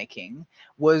were making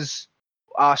was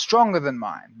stronger than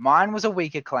mine. Mine was a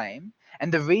weaker claim.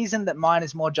 And the reason that mine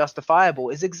is more justifiable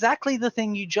is exactly the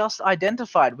thing you just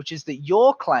identified, which is that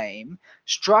your claim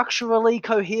structurally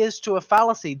coheres to a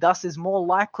fallacy, thus is more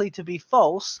likely to be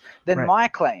false than my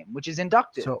claim, which is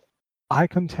inductive. So I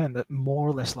contend that more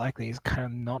or less likely is kind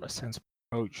of not a sensible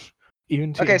approach,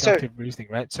 even to inductive reasoning,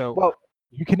 right? So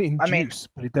you can induce,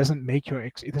 but it doesn't make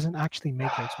it doesn't actually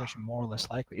make your expression more or less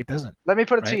likely. It doesn't. Let me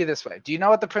put it to you this way. Do you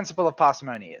know what the principle of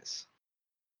parsimony is?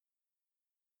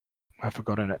 I've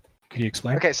forgotten it. Can you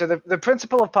explain? Okay, so the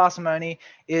principle of parsimony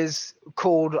is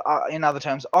called, in other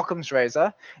terms, Occam's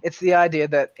razor. It's the idea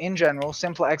that, in general,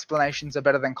 simpler explanations are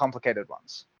better than complicated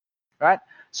ones, right?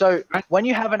 So when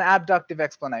you have an abductive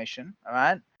explanation, all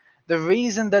right, the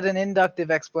reason that an inductive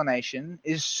explanation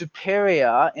is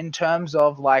superior in terms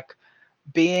of, like,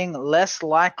 being less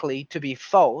likely to be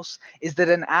false is that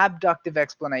an abductive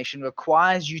explanation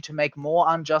requires you to make more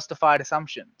unjustified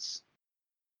assumptions.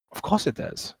 Of course it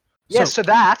does. Yes, so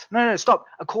that, no, stop.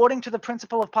 According to the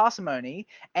principle of parsimony,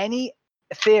 any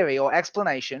theory or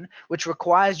explanation which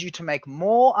requires you to make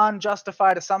more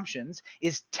unjustified assumptions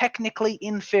is technically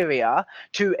inferior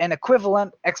to an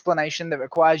equivalent explanation that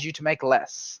requires you to make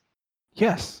less.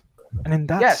 Yes. And in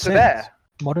that sense,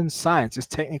 modern science is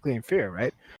technically inferior,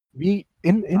 right? We,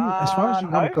 as far as you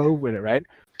want to go with it, right?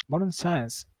 Modern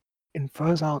science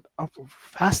infers out a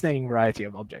fascinating variety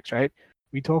of objects, right?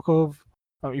 We talk of,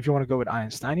 if you want to go with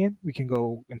Einsteinian, we can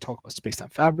go and talk about space-time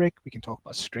fabric. We can talk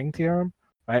about string theorem,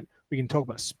 right? We can talk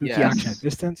about spooky action at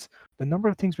distance. The number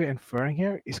of things we're inferring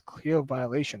here is clear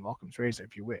violation of Occam's razor,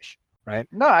 if you wish, right?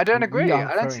 No, I don't agree.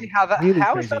 I don't see how that. Really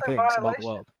how crazy is that a things violation? about the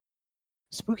world.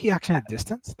 Spooky action at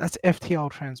distance? That's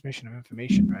FTL transmission of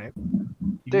information, right?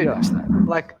 You realize that?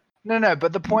 Like, no,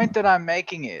 but the point that I'm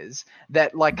making is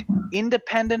that, like,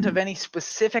 independent of any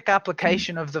specific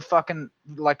application of the fucking,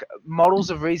 like,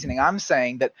 models of reasoning, I'm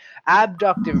saying that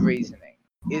abductive reasoning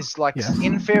is, like,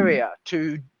 inferior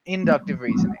to inductive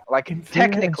reasoning. Like,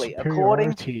 technically,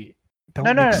 according to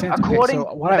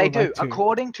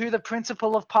the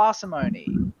principle of parsimony,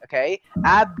 okay,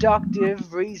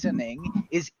 abductive reasoning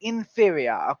is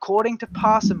inferior according to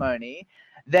parsimony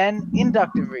than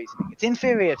inductive reasoning. It's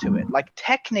inferior to it. Like,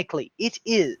 technically, it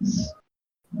is.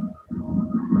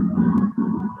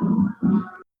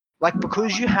 Like,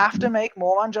 because you have to make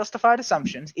more unjustified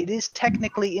assumptions, it is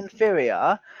technically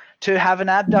inferior to have an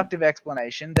abductive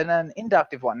explanation than an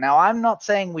inductive one. Now, I'm not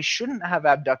saying we shouldn't have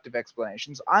abductive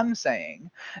explanations. I'm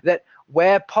saying that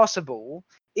where possible,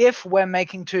 if we're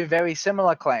making two very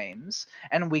similar claims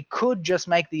and we could just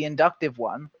make the inductive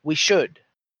one, we should.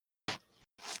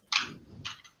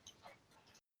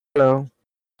 Hello.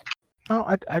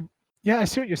 No, yeah, I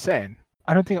see what you're saying.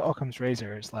 I don't think Occam's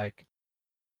razor is like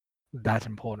that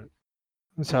important.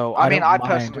 So I mean, don't I mind-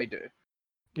 personally do.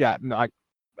 Yeah, no,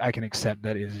 I can accept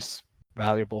that it is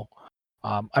valuable.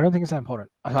 I don't think it's that important.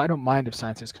 I don't mind if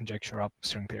scientists conjecture up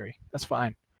string theory. That's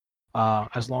fine,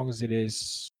 as long as it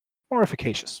is more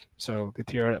efficacious. So the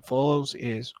theory that follows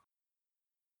is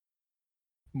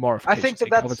more I efficacious. think that It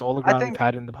that's. covers all the I ground think, we've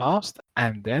had in the past,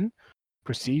 and then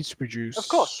proceeds to produce of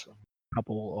course, a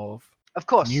couple of of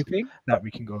course. new things that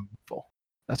we can go for.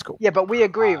 That's cool. Yeah, but we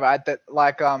agree, right, that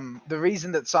like the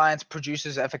reason that science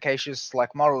produces efficacious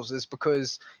like models is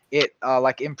because it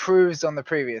like improves on the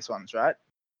previous ones, right?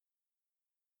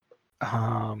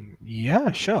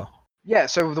 Yeah, sure. Yeah,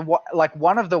 so like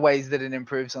one of the ways that it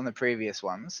improves on the previous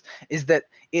ones is that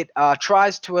it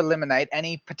tries to eliminate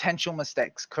any potential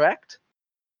mistakes, correct?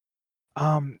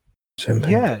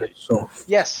 Yeah.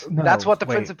 Yes, No, that's what the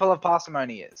wait. principle of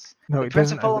parsimony is. No, The it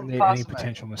doesn't principle of eliminate any parsimony-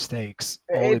 potential mistakes.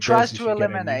 All It tries does is to you get a new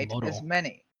eliminate model. as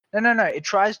many. No. It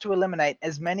tries to eliminate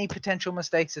as many potential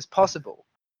mistakes as possible,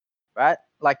 right?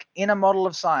 Like in a model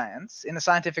of science, in a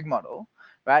scientific model,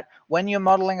 right? When you're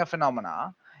modeling a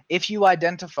phenomena, if you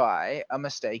identify a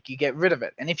mistake, you get rid of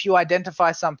it. And if you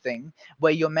identify something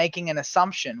where you're making an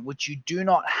assumption which you do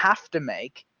not have to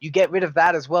make, you get rid of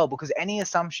that as well, because any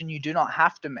assumption you do not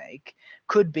have to make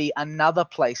could be another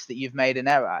place that you've made an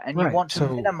error, and you Right, want to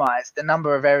so minimize the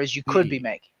number of errors you could be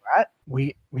making, right?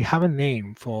 We have a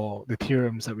name for the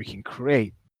theorems that we can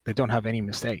create that don't have any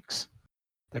mistakes.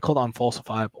 They're called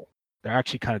unfalsifiable. They're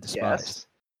actually kind of despised. Yes.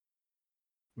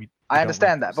 We I don't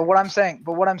understand like that, those but what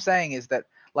things. I'm saying is that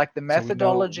like the So we know-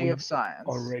 methodology we of science.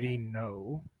 already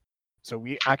know. So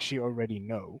we actually already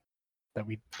know that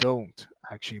we don't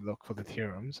actually look for the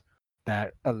theorems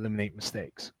that eliminate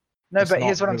mistakes. No, That's but not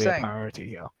here's what I'm really a saying. priority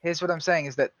here. Here's what I'm saying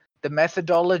is that the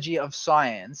methodology of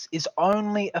science is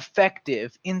only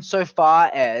effective insofar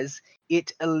as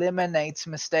it eliminates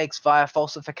mistakes via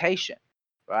falsification,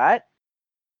 right?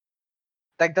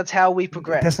 Like that's how we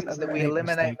progress, doesn't is that we eliminate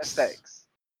eliminate mistakes. mistakes.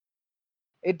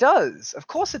 It does. Of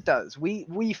course it does.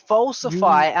 We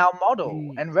falsify our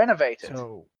model and renovate it.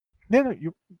 So no,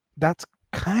 that's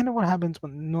kind of what happens,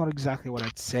 but not exactly what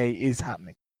I'd say is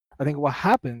happening. I think what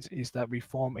happens is that we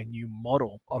form a new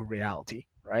model of reality,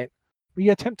 right? We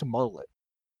attempt to model it,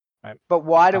 right? But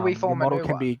why do we The form a model new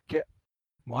can one? be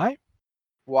why?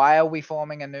 Why are we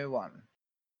forming a new one?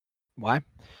 Why?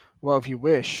 Well, if you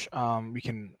wish, we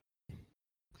can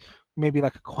maybe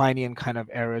like a Quinian kind of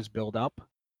errors build up.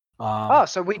 Oh,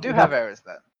 so we do we have errors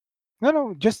then.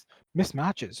 No, just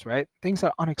mismatches, right? Things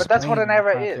are But unexplained. that's what an in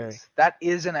error current is. theory. That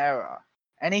is an error.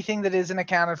 Anything that isn't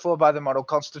accounted for by the model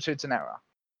constitutes an error.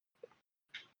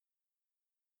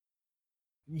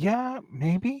 Yeah,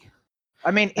 maybe.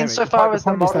 I mean, Anyway, the insofar point as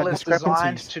the is that model is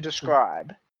designed discrepancies- to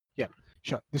describe. Yeah,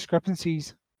 sure.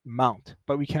 Discrepancies mount,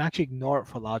 but we can actually ignore it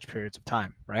for large periods of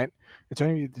time, right? It's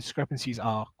only the discrepancies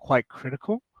are quite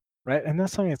critical, right? And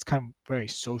that's something that's kind of very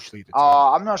socially determined.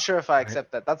 I'm not sure if I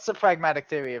accept that. That's the pragmatic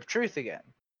theory of truth again.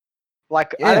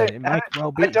 Like Yeah, it might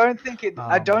well be. I don't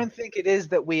think it is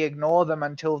that we ignore them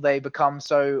until they become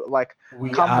so like We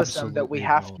cumbersome that we absolutely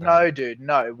have ignore no, dude,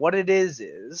 no. What it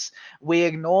is we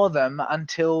ignore them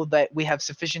until that we have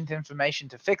sufficient information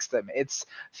to fix them. It's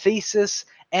thesis,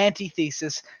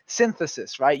 antithesis,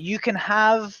 synthesis, right? You can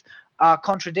have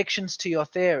contradictions to your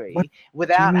theory What do you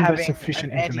without mean by having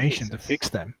sufficient an information to antithesis. fix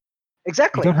them?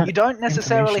 Exactly. don't have You don't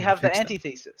necessarily information to have the fix them.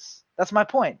 antithesis. That's my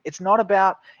point. It's not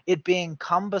about it being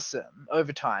cumbersome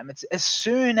over time. It's as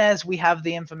soon as we have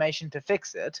the information to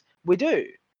fix it, we do.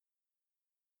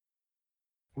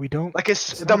 We don't. Like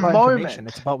it's It's the not about information. moment.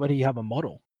 It's about whether you have a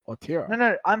model or theorem.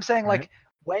 No. I'm saying Right. like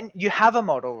when you have a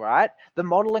model, right? The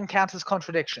model encounters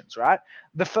contradictions, right?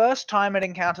 The first time it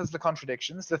encounters the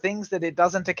contradictions, the things that it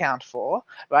doesn't account for,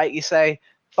 right? You say,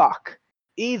 fuck.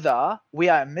 Either we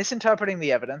are misinterpreting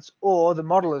the evidence or the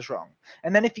model is wrong.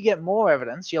 And then if you get more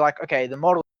evidence, you're like, okay, the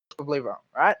model is probably wrong,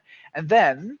 right? And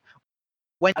then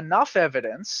when enough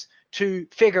evidence to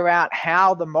figure out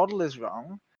how the model is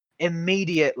wrong,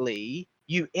 immediately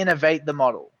you innovate the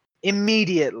model.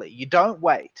 Immediately. You don't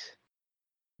wait.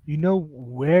 You know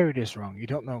where it is wrong. You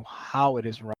don't know how it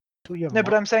is wrong. Until you have a No, but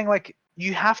model. I'm saying like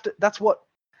you have to. That's what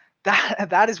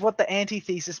That is what the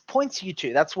antithesis points you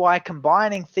to. That's why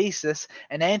combining thesis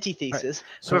and antithesis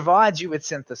So- provides you with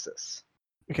synthesis.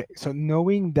 Okay, so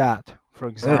knowing that, for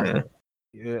example,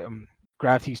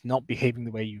 gravity is not behaving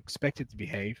the way you expect it to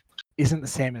behave, isn't the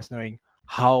same as knowing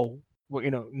how, well,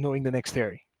 knowing the next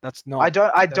theory. That's not. I they're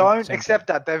not the don't same accept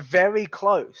thing. that. They're very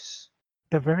close.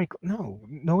 They're very no.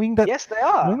 Knowing that Yes, they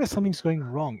are. knowing that something's going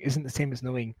wrong isn't the same as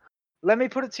knowing. Let me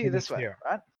put it to you the this next way, theory.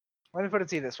 right? Let me put it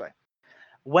to you this way.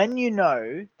 When you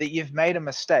know that you've made a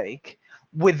mistake,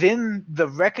 within the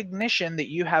recognition that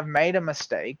you have made a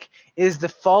mistake is the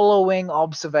following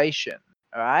observation,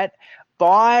 all right?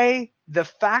 By the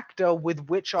factor with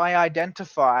which I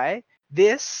identify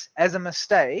this as a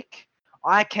mistake,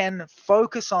 I can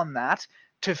focus on that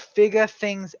to figure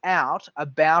things out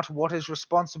about what is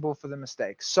responsible for the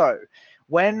mistake. So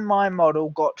when my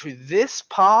model got to this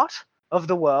part of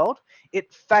the world,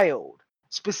 it failed.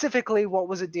 Specifically, what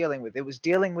was it dealing with? It was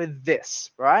dealing with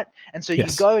this, right? And so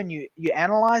Yes. you go and you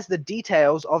analyze the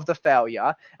details of the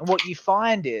failure, and what you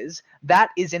find is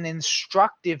that is an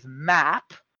instructive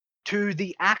map to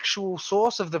the actual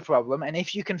source of the problem. And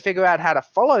if you can figure out how to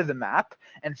follow the map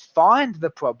and find the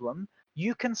problem,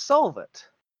 you can solve it.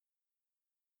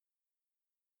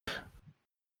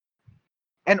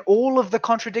 And all of the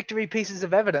contradictory pieces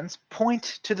of evidence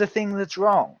point to the thing that's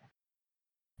wrong.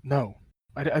 No,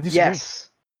 I disagree. Yes,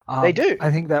 they do.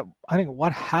 I think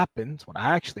what happens, what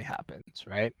actually happens,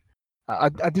 right? I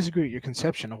disagree with your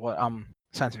conception of what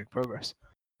scientific progress.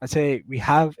 I'd say we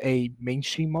have a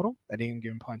mainstream model at any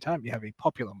given point in time. You have a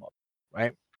popular model,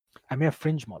 right? And we have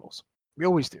fringe models. We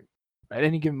always do. At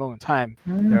any given moment in time,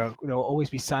 there will always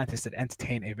be scientists that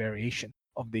entertain a variation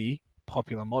of the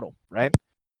popular model, right?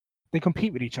 They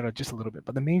compete with each other just a little bit,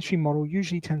 but the mainstream model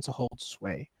usually tends to hold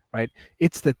sway, right?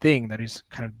 It's the thing that is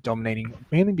kind of dominating,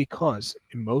 mainly because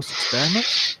in most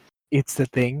experiments, it's the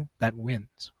thing that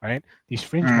wins, right? These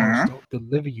fringe models don't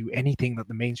deliver you anything that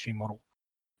the mainstream model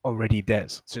already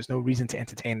does. So there's no reason to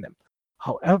entertain them.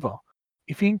 However,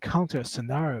 if you encounter a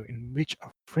scenario in which a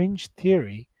fringe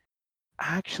theory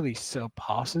actually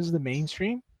surpasses the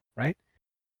mainstream, right?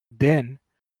 Then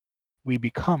we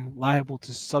become liable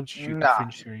to substitute the Nah.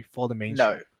 fringe theory for the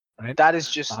mainstream. No, right? that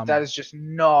is just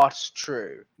not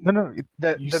true. No.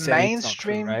 The You the say it's not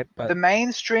true, mainstream right? But the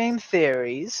mainstream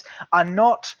theories are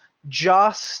not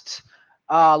just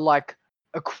like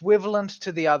equivalent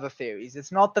to the other theories.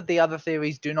 It's not that the other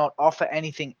theories do not offer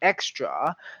anything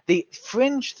extra. The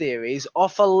fringe theories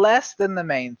offer less than the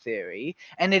main theory,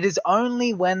 and it is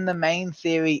only when the main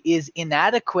theory is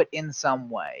inadequate in some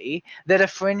way that a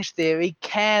fringe theory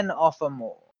can offer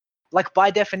more. Like by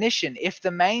definition, if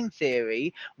the main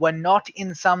theory were not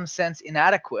in some sense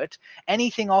inadequate,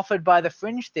 anything offered by the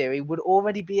fringe theory would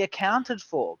already be accounted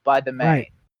for by the main. right.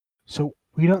 So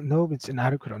we don't know if it's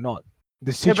inadequate or not.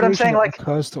 The Yeah, but I'm situation saying, that like,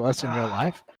 occurs to us in real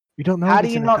life, we don't know how if do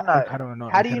it's you not know? inadequate or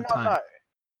not. How do ahead you of not time. know?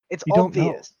 It's You don't know.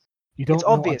 obvious. You don't It's know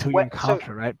obvious. until you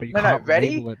encounter, right? But you can't ready?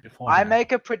 label it I beforehand.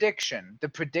 make a prediction. The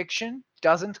prediction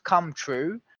doesn't come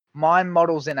true. My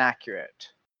model's inaccurate.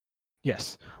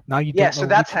 Yes. Now you Yeah, don't so know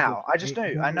that's which of the- how. I just you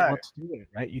knew. don't I know. what to do with it,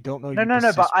 right? You don't know. No, you no,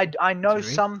 no, but persist with I know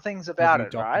theory, some things or about you it,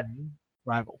 adopt right? a new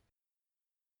rival.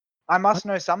 I must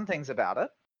know some things about it.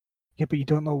 Yeah, but you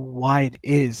don't know why it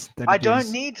is that I it don't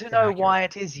is need to know inaccurate. why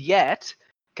it is yet.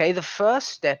 Okay, the first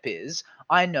step is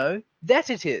I know that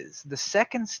it is. The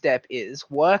second step is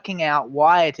working out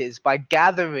why it is by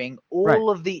gathering all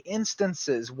of the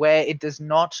instances where it does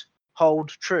not hold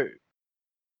true.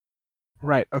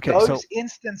 Right. Okay. Those So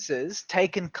instances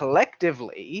taken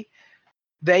collectively,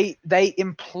 they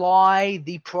imply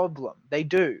the problem. They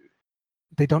do.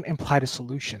 they don't imply the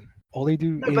solution. All they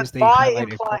do No, is but they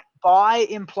highlight a problem. by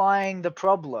implying the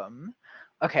problem,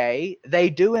 okay, they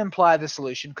do imply the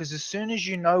solution, because as soon as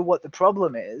you know what the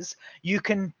problem is, you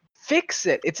can fix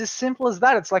it. It's as simple as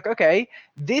that. It's like, okay,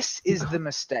 this is the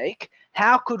mistake.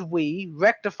 How could we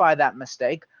rectify that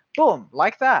mistake? Boom,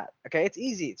 like that. Okay, it's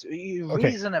easy. You Okay.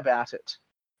 reason about it.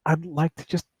 I'd like to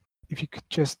just, if you could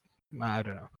just, I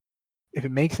don't know, if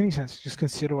it makes any sense, just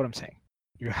consider what I'm saying.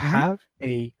 You have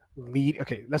a lead.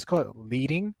 Okay, let's call it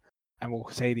leading, and we'll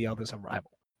say the others are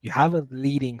rival. You have a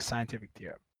leading scientific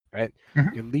theorem, right?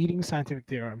 Your leading scientific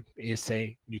theorem is,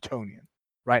 say, Newtonian,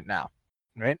 right now,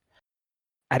 right?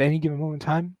 At any given moment in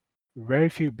time, very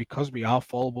few, because we are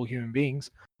fallible human beings,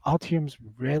 our theorems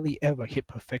rarely ever hit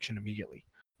perfection immediately.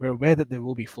 We're aware that there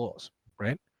will be flaws,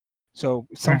 right? So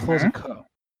some flaws occur,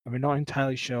 and we're not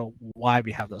entirely sure why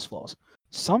we have those flaws.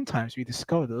 Sometimes we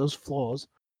discover that those flaws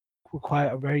require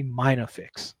a very minor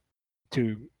fix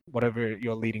to whatever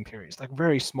your leading theory is, like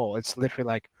very small. It's literally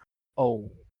like, oh,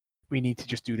 we need to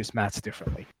just do this maths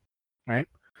differently, right?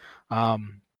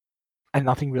 And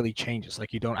nothing really changes.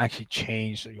 Like you don't actually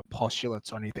change your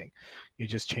postulates or anything. You're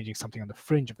just changing something on the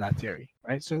fringe of that theory,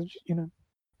 right? So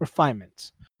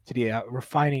refinements to the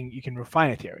refining. You can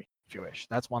refine a theory if you wish.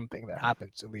 That's one thing that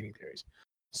happens in leading theories.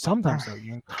 Sometimes though,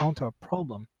 you encounter a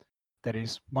problem that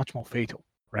is much more fatal,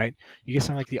 right? You get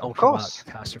something like the Of ultraviolet course.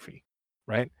 catastrophe,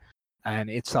 right? And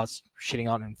it starts shitting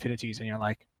out infinities, and you're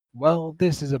like, well,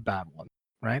 this is a bad one,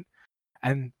 right?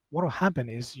 And what will happen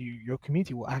is your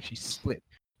community will actually split.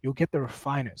 You'll get the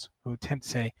refiners who tend to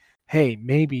say, hey,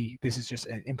 maybe this is just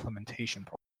an implementation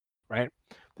problem, right?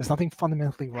 There's nothing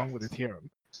fundamentally wrong with the theorem.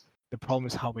 The problem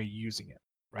is how we're using it,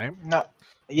 right? No.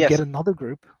 You Yes. get another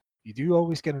group. You do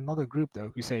always get another group,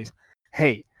 though, who says,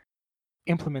 hey,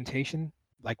 implementation,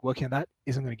 like working on that,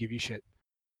 isn't going to give you shit.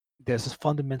 There's this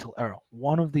fundamental error.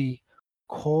 One of the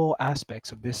core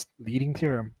aspects of this leading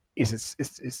theorem is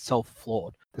it's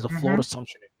self-flawed. There's a flawed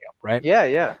assumption in here, right? Yeah,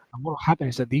 yeah. And what will happen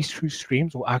is that these two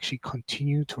streams will actually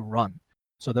continue to run.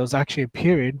 So there was actually a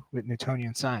period with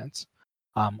Newtonian science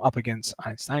up against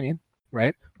Einsteinian,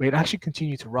 right? Where it actually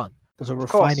continued to run. There's a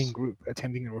refining group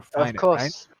attempting to refine Of it,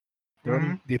 course.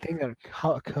 right? The thing that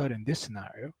occurred in this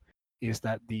scenario is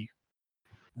that the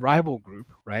rival group,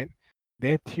 right,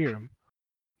 their theorem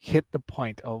hit the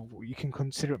point of, you can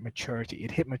consider it maturity.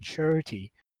 It hit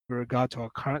maturity with regard to our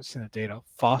current set of data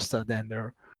faster than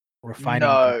their refining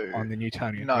group on the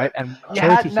Newtonian, No. right? And You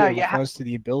maturity had- no, here you ha- refers to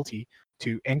the ability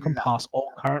to encompass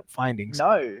all current findings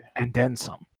No. and then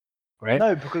some, right?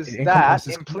 No, because It that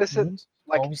encompasses implicit, conclusions,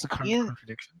 like solves the current in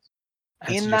contradictions.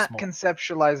 and in suggests that more.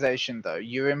 conceptualization, though,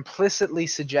 you're implicitly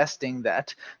suggesting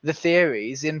that the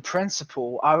theories, in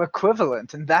principle, are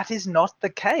equivalent, and that is not the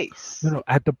case. No,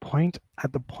 at the point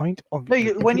of No,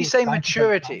 if when you say were trying to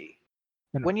break down- maturity,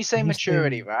 when you say when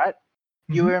maturity, right?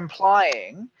 You Mhm. are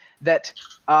implying that,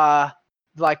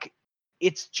 like,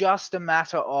 it's just a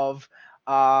matter of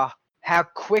how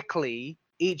quickly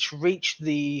each reach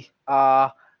the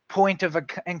point of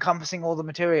encompassing all the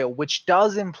material, which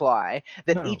does imply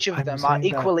that No, each of I'm them are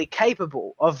saying that- equally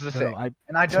capable of the thing.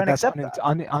 And I don't that's accept that.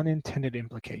 unintended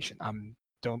implication.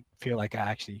 Don't feel like I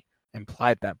actually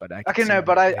implied that, but I can Okay, see no, what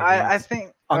but you're saying. I It's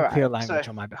think unclear alright, language so,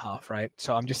 on my behalf, right?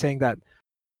 So I'm just saying that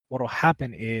what will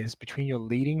happen is between your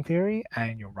leading theory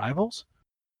and your rivals,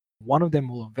 one of them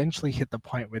will eventually hit the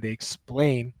point where they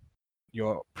explain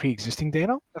your pre-existing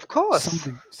data, of course,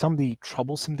 some of the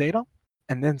troublesome data,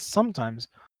 and then sometimes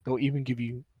they'll even give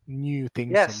you new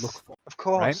things yes, to look for. of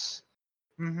course.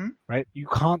 Mm-hmm. Right? You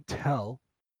can't tell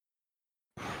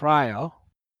prior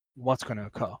what's going to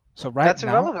occur. So right That's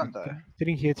now, irrelevant, though.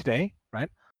 sitting here today, right?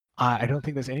 I don't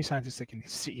think there's any scientist that can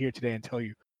sit here today and tell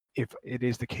you if it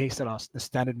is the case that the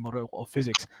standard model of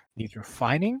physics needs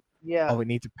refining Yeah. or it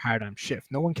needs a paradigm shift.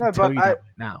 No one can No, tell but you that right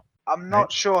now. I'm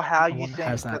not sure how No you one think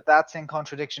has that that. that's in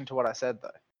contradiction to what I said, though.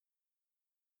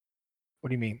 What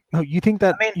do you mean? No, you think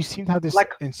that I mean, you seem to have this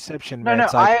like, inception No, where no,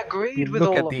 it's like I we agreed with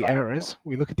look all at of the that. errors,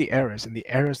 and the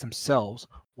errors themselves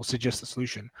will suggest the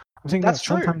solution. I'm saying That's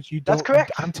no, true. sometimes you That's don't.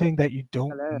 correct. I'm saying that you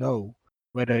don't Hello. know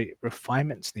whether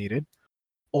refinement's needed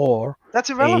or That's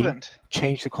irrelevant.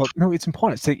 change the code. No, it's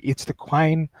important. It's the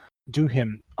Quine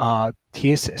Duham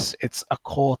thesis. It's a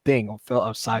core thing of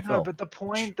sci-fi. No, but the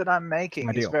point that I'm making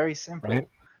is ideal, very simple. right?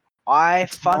 I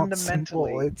It's not simple.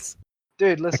 fundamentally, It's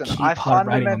dude, a listen. key I part of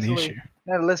writing on the fundamentally, issue.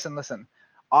 no, listen.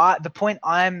 The point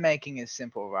I'm making is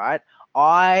simple, right?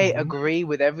 I Mhm. agree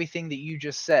with everything that you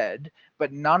just said,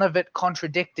 but none of it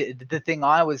contradicted the thing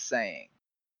I was saying.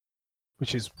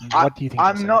 Which is, what do you think?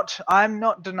 I'm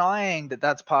not denying that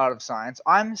that's part of science.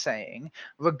 I'm saying,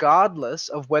 regardless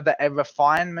of whether a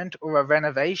refinement or a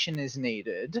renovation is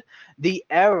needed, the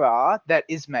error that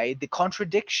is made, the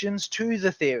contradictions to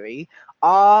the theory,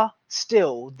 are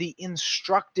still the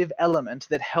instructive element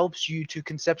that helps you to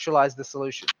conceptualize the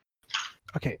solution.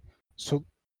 Okay, so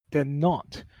they're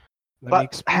not. Let But me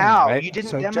explain, how? right? You didn't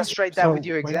So demonstrate that with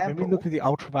your When we example. look at the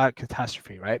ultraviolet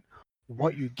catastrophe, right?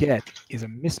 What you get is a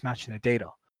mismatch in the data.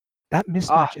 That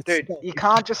mismatch Dude, itself you is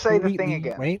can't just say the thing completely-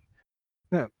 again. Wait,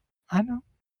 no, I know.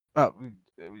 Oh,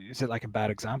 is it like a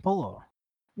bad example or?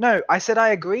 No, I said I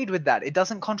agreed with that. It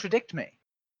doesn't contradict me.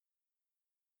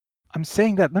 I'm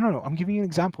saying that no. I'm giving you an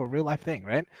example, a real life thing,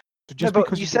 right? So No,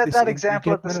 but you said that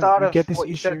example at the start of what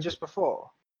you said just before.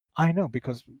 I know,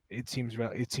 because it seems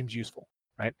useful,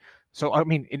 right? So I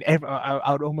mean,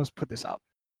 I would almost put this out.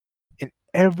 In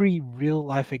every real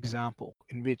life example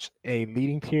in which a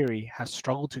leading theory has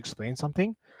struggled to explain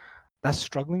something, that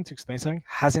struggling to explain something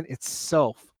hasn't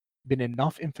itself been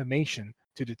enough information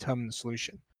to determine the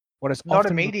solution. What is Not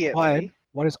often immediately. required,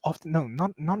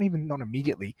 not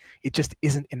immediately. It just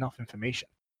isn't enough information,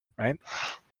 right?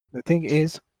 The thing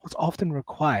is, what's often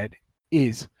required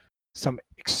is some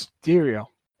exterior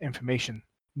information,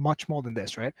 much more than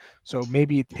this, right? So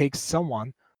maybe it takes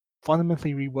someone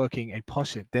fundamentally reworking a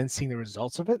postulate, then seeing the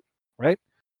results of it, right?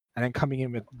 And then coming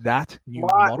in with that new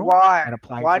model and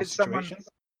applying Why to did someone situations.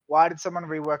 why did someone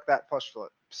rework that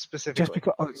postulate specifically? Just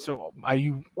because. Oh, so are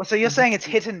you? Well, so you're saying it's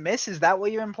hit and miss? Is that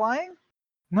what you're implying?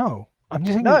 No, I'm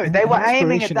just saying. No, they were an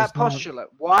aiming at inspiration that is not- postulate.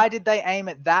 Why did they aim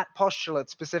at that postulate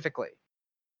specifically?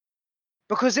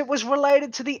 Because it was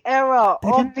related to the error,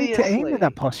 They didn't need to aim obviously. at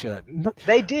that postulate. No,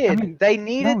 They did. mean, they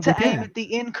needed no, to they aim didn't. at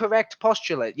the incorrect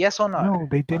postulate. Yes or no? No,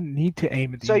 they didn't need to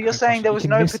aim at the. So you're incorrect saying there postulate. was You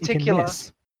no can miss- you can particular.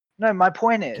 miss. No, my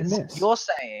point can is, miss. you're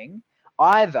saying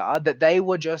either that they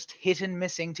were just hit and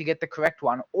missing to get the correct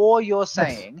one, or you're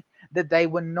saying that they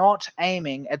were not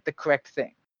aiming at the correct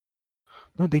thing.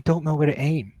 No, they don't know where to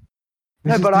aim.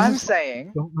 No, This but is- I'm this is-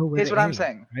 saying, don't know where here's to what I'm aim,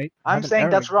 saying. Right? I'm Have an saying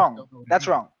error, that's you wrong. don't know where to That's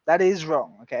aim. wrong. That is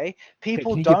wrong. Okay, Okay,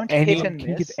 people can you give don't any, hit and Can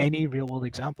you give miss. any real world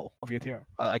example of your theorem?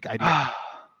 Like idea?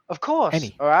 Of course.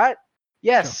 Any. All right.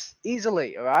 Yes,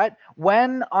 easily. All right.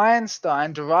 When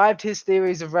Einstein derived his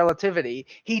theories of relativity,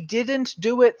 he didn't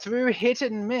do it through hit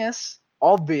and miss.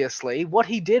 Obviously, what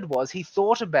he did was he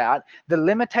thought about the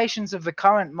limitations of the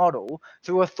current model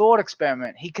through a thought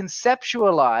experiment. He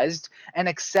conceptualized an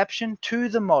exception to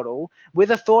the model with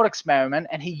a thought experiment,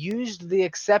 and he used the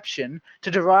exception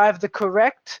to derive the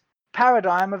correct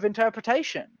paradigm of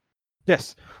interpretation.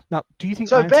 Yes. Now, do you think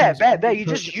So, Bear,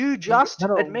 Einstein's- you just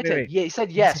No, admitted. wait. Yeah, you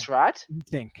said yes, right?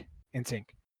 In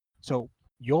sync. So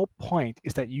your point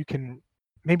is that you can,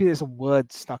 maybe there's a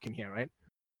word stuck in here, right?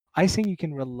 I think you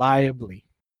can reliably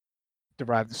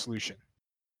derive the solution.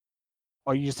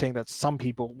 Or are you just saying that some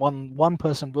people, one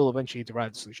person will eventually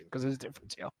derive the solution? Because there's a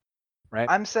difference here, right?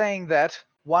 I'm saying that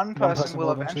one person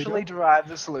will eventually do it? derive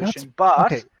the solution,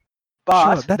 okay.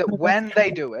 but Sure, that's when true.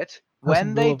 they do it, Person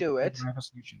when they will do it, derive a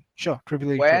solution. Sure,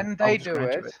 trivially when true. they I'll just do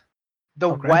grant you it, the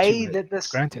I'll grant you way it. that It's this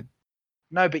granted.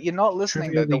 no, but you're not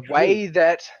listening though. Trivially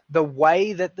The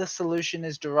way that the solution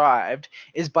is derived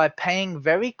is by paying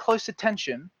very close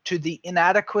attention to the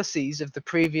inadequacies of the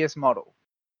previous model.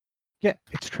 Yeah,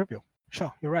 it's trivial.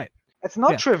 Sure, you're right. It's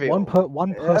not Yeah, trivial.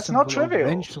 One person That's not will trivial.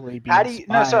 eventually be How do you?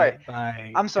 No, sorry. inspired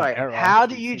by I'm sorry. an error How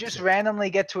do to you fix just it. randomly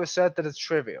get to assert that it's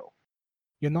trivial?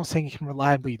 You're not saying you can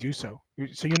reliably do so.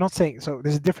 So you're not saying. So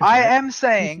there's a difference. I right? am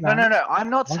saying no. I'm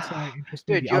not. One side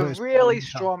interesting, Dude, the other you're is really boring as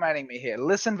hell. strawmanning me here.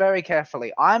 Listen very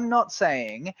carefully. I'm not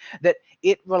saying that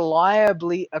it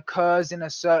reliably occurs in a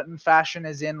certain fashion,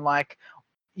 as in like,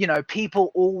 you know,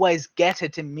 people always get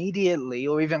it immediately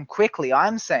or even quickly.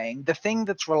 I'm saying the thing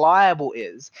that's reliable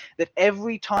is that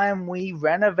every time we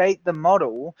renovate the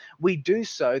model, we do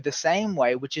so the same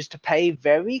way, which is to pay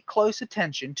very close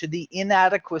attention to the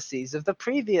inadequacies of the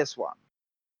previous one.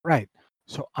 Right.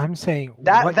 So I'm saying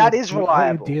That is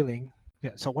reliable. What you're dealing.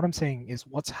 Yeah. So what I'm saying is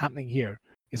what's happening here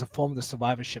is a form of the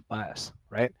survivorship bias,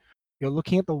 right? You're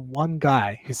looking at the one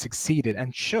guy who succeeded,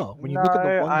 and sure, when you look at the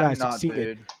No, one guy I'm not,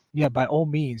 succeeded, dude. yeah, by all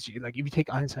means, like if you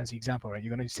take Einstein's example, right, you're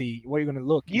gonna see what you're gonna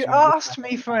look. is You you're gonna look asked at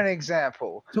me for an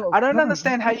example. So, I don't no,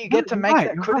 understand how you no, get to you're make right,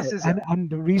 that you're criticism. Right. And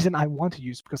the reason I want to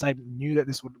use because I knew that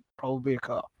this would probably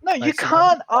occur. No, Like, you so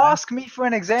can't I'm- ask me for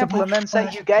an example and then say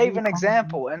you gave an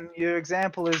example and your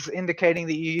example is indicating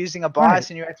that you're using a bias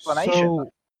in your explanation.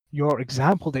 So your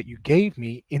example that you gave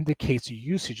me indicates the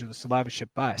usage of the survivorship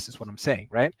bias, is what I'm saying,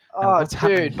 right? And Oh, what's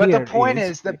happening dude, but the here point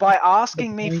is that by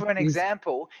asking me for an point is-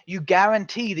 example, you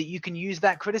guarantee that you can use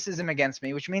that criticism against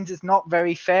me, which means it's not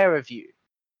very fair of you.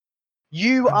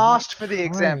 You I'm not asked for the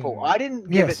example. trying. I didn't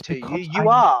give Yes, it to you. because You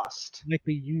I asked.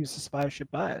 likely use the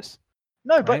survivorship bias.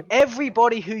 No, but right?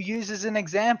 everybody who uses an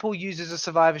example uses a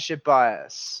survivorship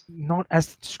bias. Not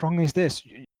as strongly as this.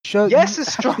 Sure, Yes, you as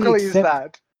actually strongly as accept-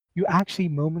 that. You actually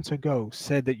moments ago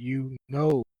said that you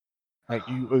know, like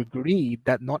you agreed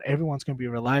that not everyone's going to be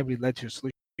reliably led to a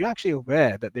solution. You're actually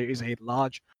aware that there is a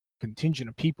large contingent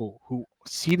of people who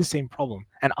see the same problem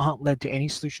and aren't led to any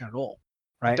solution at all,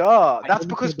 right? Duh. I That's only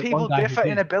because said the people one guy who differ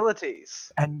in did.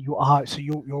 abilities. And you are, so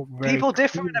you're very People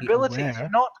differ in clearly abilities. aware-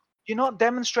 You're not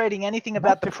demonstrating anything not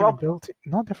about the different problem.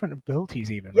 not different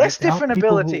abilities even. Yes, right? There are different people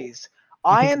who- abilities. You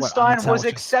think, what, Einstein Einstein was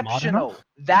was just smart exceptional. enough?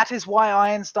 That is why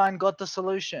Einstein got the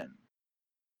solution.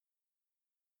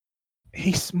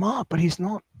 He's smart, but he's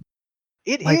not.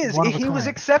 It Like, is. one of a He was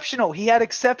kind. exceptional. He had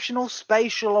exceptional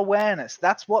spatial awareness.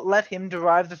 That's what let him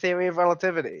derive the theory of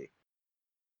relativity.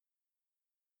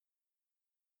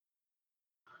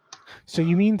 So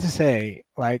you mean to say,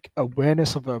 like,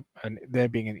 awareness of there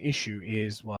being an issue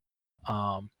is what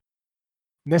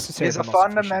necessary Is but a not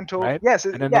sufficient, fundamental. right? Yes.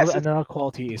 And Yes. another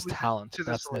quality is to the talent.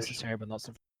 That's solution. necessary but not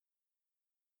sufficient.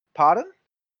 Pardon?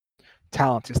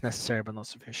 talent is necessary but not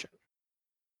sufficient.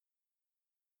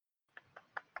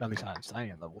 At least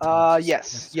Einsteinian level talent.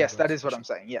 Yes, that is what I'm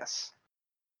saying. Yes.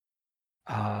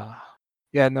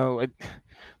 Yeah, no.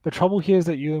 The trouble here is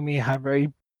that you and me have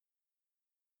very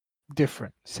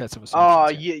different sets of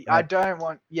assumptions. Oh, here, yeah, I right? don't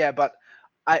want. Yeah, but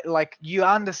you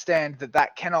understand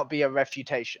that cannot be a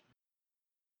refutation.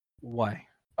 Why?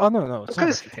 Oh no, it's not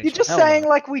Because refutation. you're just Hell saying no.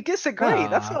 like we disagree.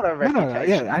 That's not a No.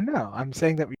 refutation. Yeah, I know. I'm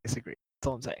saying that we disagree. That's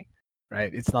all I'm saying.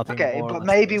 Right? It's nothing Okay, more or but less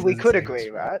maybe than we the could same agree,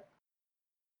 as- right?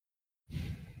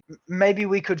 Maybe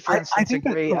we could, for I instance, think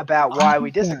that- agree look, about I why we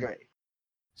think that- disagree.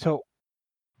 So,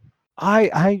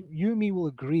 you and me will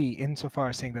agree insofar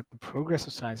as saying that the progress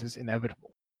of science is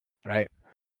inevitable, right?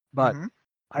 But Mhm.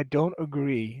 I don't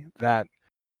agree that,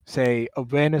 say,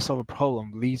 awareness of a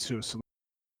problem leads to a solution.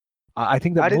 I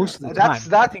think that most of the time,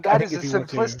 That is a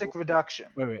simplistic reduction.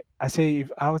 Wait. I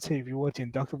would say if you were to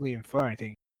inductively infer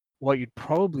anything, what you'd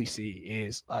probably see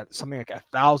is something like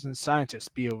 1,000 scientists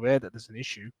be aware that there's an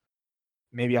issue,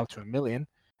 maybe up to 1 million,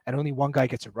 and only one guy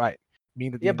gets it right.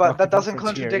 Meaning that the Yeah, but that inductive doesn't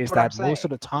inference here contradict is what I'm that most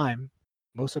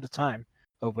saying. of the time,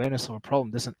 awareness of a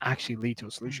problem doesn't actually lead to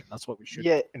a solution. That's what we should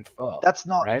Yeah, infer. that's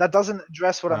not. right? That doesn't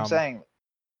address what I'm Um, saying.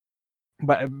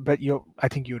 But I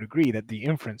think you would agree that the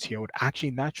inference here would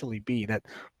actually naturally be that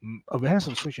awareness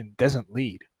of a solution doesn't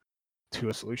lead to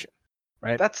a solution,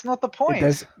 right? That's not the It point.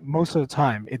 does most of the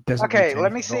time. It doesn't. Okay, lead to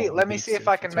let me anything at see. all. Let It me leads see if to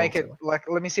I can make it futility.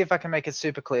 let me see if I can make it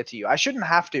super clear to you. I shouldn't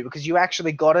have to because you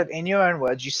actually got it in your own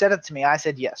words. You said it to me. I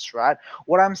said yes, right?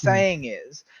 What I'm saying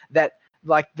is that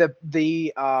like the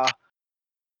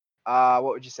what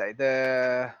would you say?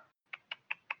 The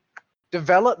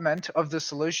development of the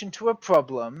solution to a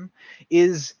problem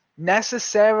is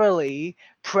necessarily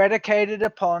predicated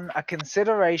upon a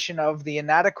consideration of the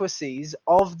inadequacies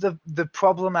of the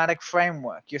problematic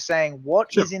framework. You're saying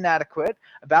what Sure. is inadequate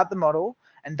about the model,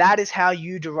 and that is how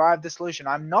you derive the solution.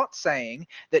 I'm not saying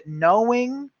that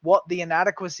knowing what the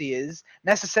inadequacy is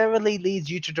necessarily leads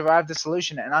you to derive the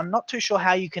solution, and I'm not too sure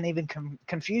how you can even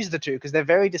confuse the two because they're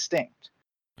very distinct.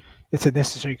 It's a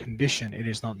necessary condition. It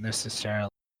is not necessarily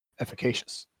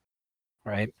efficacious,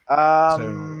 right?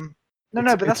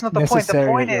 No, but that's not the point. The necessary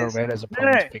point that you're is, aware there's a no,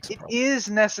 problem no, to fix a it problem. is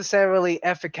necessarily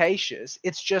efficacious.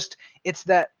 It's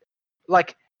that,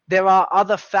 like, there are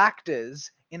other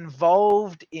factors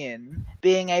involved in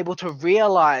being able to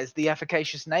realize the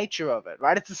efficacious nature of it,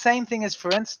 right? It's the same thing as,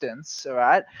 for instance, all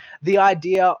right, the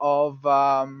idea of,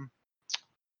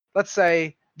 let's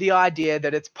say, the idea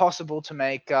that it's possible to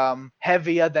make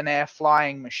heavier than air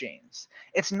flying machines.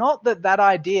 It's not that that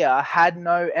idea had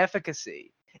no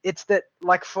efficacy. It's that,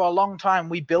 like, for a long time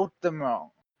we built them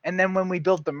wrong, and then when we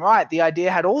built them right, the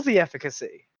idea had all the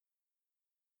efficacy.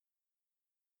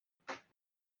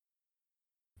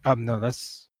 No,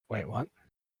 that's wait, what?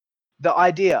 The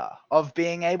idea of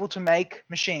being able to make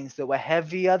machines that were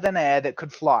heavier than air that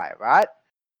could fly, right?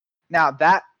 Now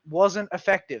that wasn't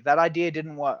effective. That idea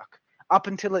didn't work up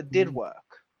until it did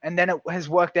work, and then it has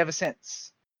worked ever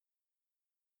since.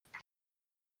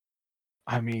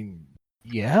 I mean,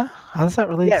 yeah. How does that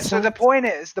relate? Yeah, to so the point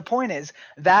is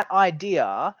that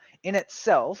idea in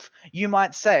itself, you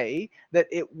might say that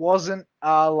it wasn't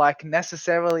like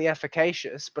necessarily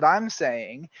efficacious, but I'm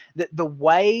saying that the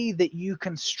way that you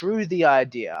construe the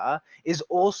idea is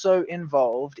also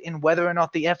involved in whether or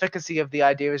not the efficacy of the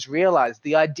idea is realized.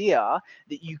 The idea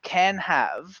that you can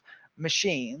have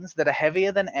machines that are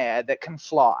heavier than air that can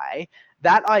fly,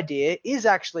 that idea is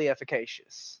actually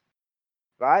efficacious.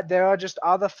 Right? There are just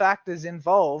other factors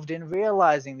involved in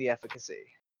realizing the efficacy.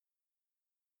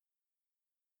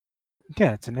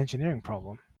 Yeah, it's an engineering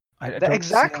problem. I don't see how an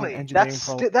Exactly. engineering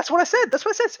problem. That's what I said. That's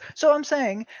what I said. So I'm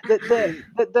saying that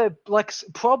the like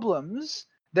problems,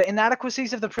 the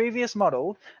inadequacies of the previous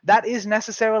model, that is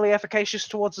necessarily efficacious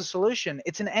towards a solution.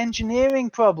 It's an engineering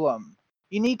problem.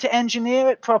 You need to engineer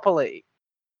it properly,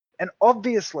 and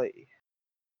obviously.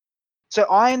 So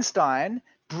Einstein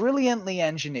brilliantly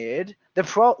engineered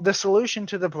the solution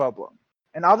to the problem,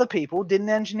 and other people didn't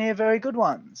engineer very good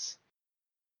ones.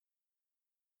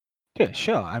 Yeah,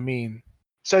 sure. I mean,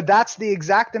 So that's the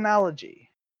exact analogy.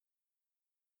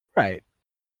 right.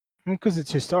 Because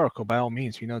it's historical, by all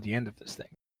means, we know the end of this thing,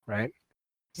 right?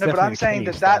 It's No, but I'm definitely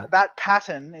the saying case that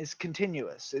pattern is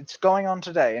continuous. It's going on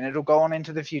today, and it'll go on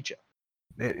into the future.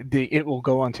 it will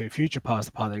go on to future past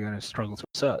the part they're going to struggle to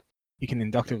assert. You can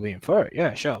inductively infer it,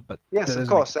 yeah, sure, but Yes, that of doesn't make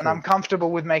course, it and true. I'm comfortable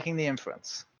with making the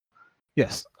inference.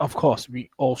 Yes, of course,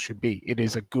 we all should be. It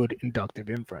is a good inductive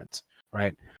inference,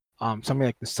 right? Something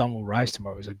like the sun will rise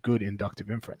tomorrow is a good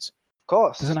inductive inference. Of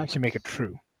course. Doesn't actually make it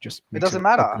true, Just It makes doesn't a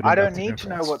matter. good I don't inductive need to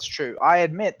know inference. what's true. I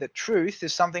admit that truth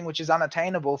is something which is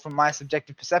unattainable from my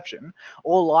subjective perception.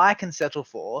 All I can settle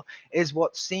for is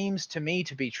what seems to me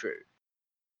to be true.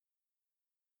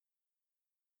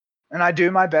 And I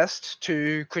do my best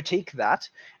to critique that,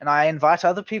 and I invite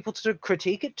other people to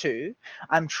critique it too.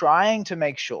 I'm trying to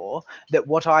make sure that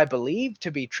what I believe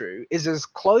to be true is as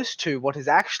close to what is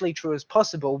actually true as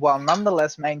possible, while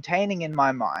nonetheless maintaining in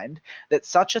my mind that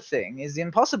such a thing is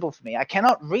impossible for me. I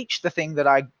cannot reach the thing that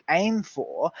I aim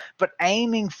for, but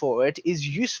aiming for it is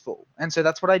useful. And so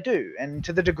that's what I do. And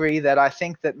to the degree that I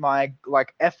think that my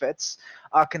efforts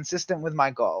are consistent with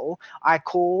my goal, I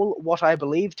call what I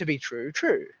believe to be true,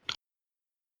 true.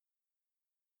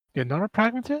 You're not a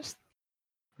pragmatist?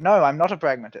 No, I'm not a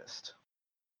pragmatist.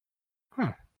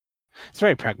 It's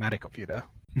very pragmatic of you, though.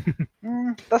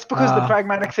 That's because the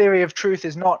pragmatic theory of truth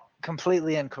is not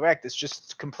completely incorrect. It's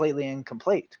just completely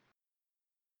incomplete.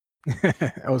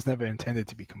 It was never intended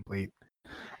to be complete.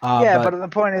 Yeah, but the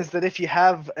point is that if you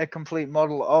have a complete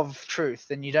model of truth,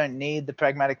 then you don't need the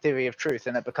pragmatic theory of truth,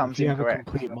 and it becomes if you incorrect. have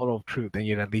a complete model of truth, then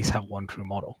you'd at least have one true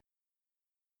model.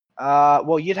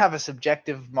 Well, you'd have a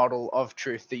subjective model of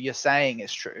truth that you're saying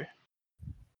is true.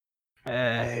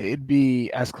 It'd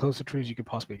be as close to true as you could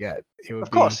possibly get. It would Of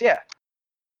course, yeah.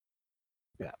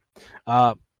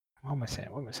 What am I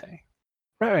saying?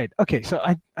 Right. Okay, so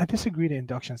I disagree that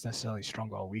induction is necessarily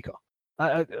stronger or weaker.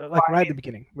 Right at the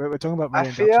beginning, we're talking about I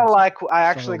whether feel induction is like I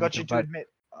actually stronger or got you weaker, to but- admit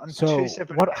on So two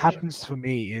separate what occasions. happens for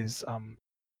me is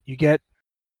you get,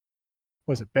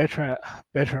 was it Bertrand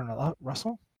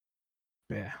Russell?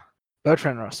 Yeah,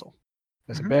 Bertrand Russell.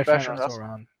 There's a Bertrand Russell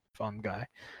around, fun guy.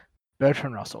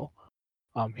 Bertrand Russell.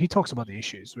 He talks about the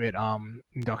issues with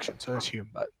induction. So that's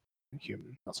human,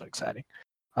 not so exciting.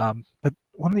 But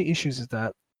one of the issues is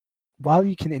that while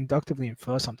you can inductively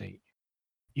infer something,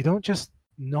 you don't just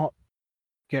not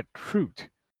get truth.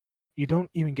 You don't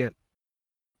even get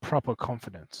proper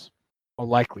confidence or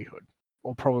likelihood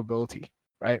or probability,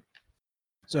 right?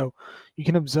 So you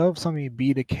can observe something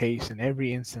be the case in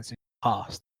every instance in the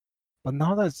past, but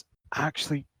now that's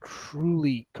actually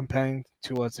truly comparing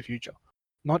towards the future.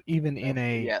 Not even in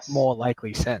a more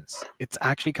likely sense. It's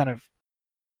actually kind of,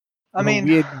 in a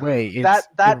weird way, it's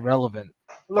irrelevant.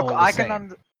 Look, all the I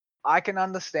same. can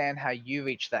understand how you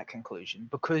reach that conclusion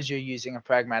because you're using a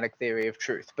pragmatic theory of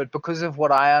truth. But because of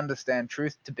what I understand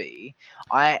truth to be,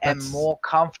 I am more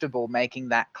comfortable making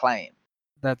that claim.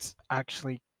 That's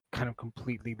actually kind of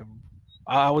completely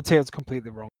I would say it's completely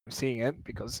wrong seeing it,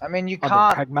 because I mean, you under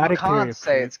can't pragmatic theory of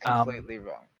say truth, it's completely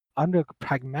wrong. Under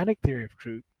pragmatic theory of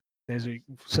truth, there's a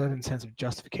certain sense of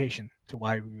justification to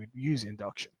why we would use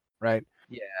induction, right?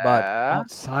 Yeah. But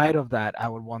outside of that, I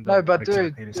would wonder No, but what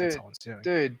exactly it is that someone's doing.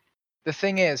 dude, the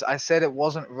thing is, I said it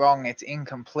wasn't wrong. It's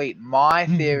incomplete. My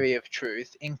theory of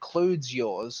truth includes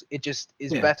yours. It just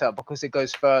is better because it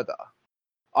goes further.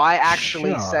 I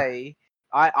actually say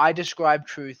I describe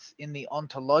truth in the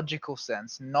ontological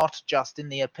sense, not just in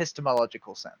the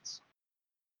epistemological sense.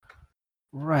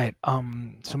 Right.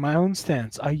 So my own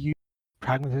stance, I use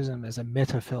pragmatism as a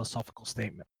meta-philosophical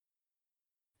statement.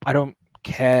 I don't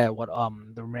care what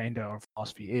the remainder of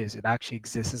philosophy is. It actually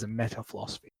exists as a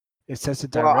meta-philosophy. It sets a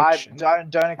direction. Well, I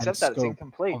don't accept that. It's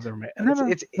incomplete.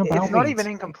 It's not even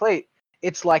incomplete.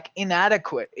 It's like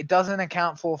inadequate. It doesn't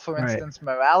account for instance,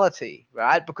 morality,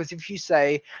 right? Because if you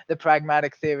say the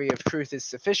pragmatic theory of truth is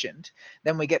sufficient,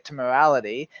 then we get to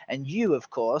morality, and you, of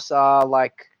course, are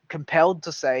like compelled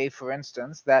to say, for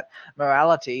instance, that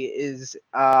morality is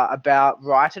about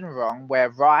right and wrong, where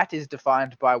right is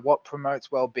defined by what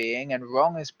promotes well-being, and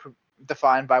wrong is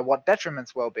defined by what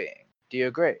detriments well-being. Do you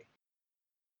agree?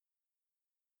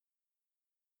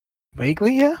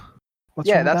 Vaguely, yeah.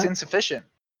 That's insufficient.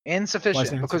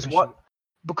 Insufficient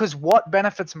because what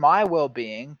benefits my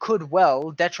well-being could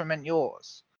well detriment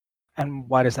yours. And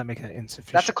why does that make it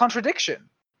insufficient? That's a contradiction.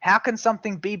 How can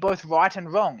something be both right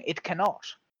and wrong? It cannot.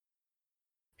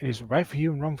 It is right for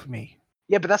you and wrong for me.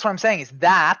 Yeah, but that's what I'm saying is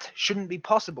that shouldn't be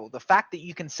possible. The fact that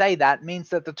you can say that means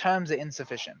that the terms are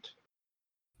insufficient.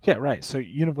 Yeah, right. So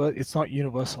it's not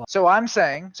universal. So I'm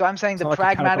saying the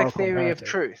pragmatic theory of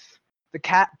truth.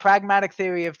 The pragmatic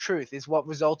theory of truth is what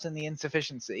results in the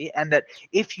insufficiency, and that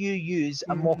if you use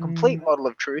a more complete model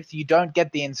of truth, you don't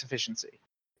get the insufficiency.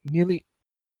 Nearly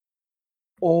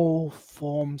all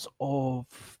forms of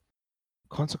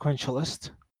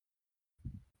consequentialist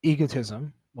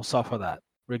egotism will suffer that,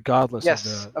 regardless of the...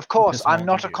 Yes, of course. I'm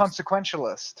not a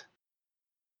consequentialist.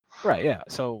 Right, yeah.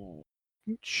 So,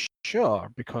 sure,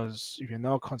 because if you're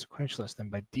not a consequentialist, then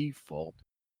by default...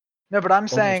 No, but I'm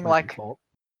saying,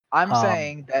 I'm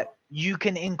saying that you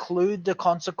can include the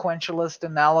consequentialist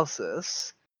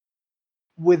analysis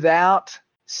without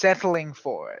settling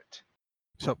for it.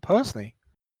 So personally,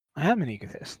 I am an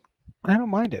egotist. I don't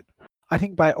mind it. I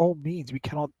think by all means we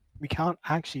can't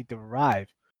actually derive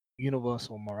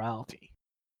universal morality,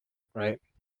 right?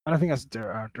 I don't think that's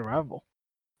derivable.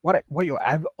 What you're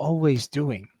always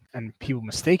doing, and people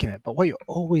mistaken it, but what you're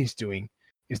always doing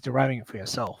is deriving it for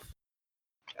yourself.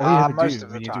 All you ever Most do of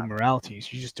the when you do time. morality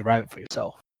is you just derive it for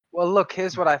yourself. Well, look,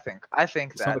 here's what I think. I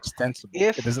think It's not that extensible.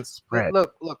 if It doesn't spread.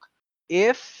 look,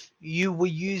 if you were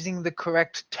using the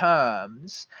correct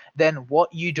terms, then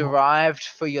what you derived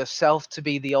for yourself to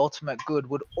be the ultimate good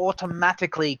would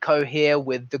automatically cohere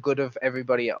with the good of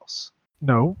everybody else.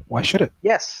 No, why should it?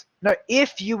 Yes. No,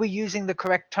 if you were using the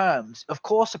correct terms, of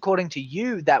course, according to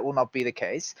you, that will not be the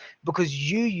case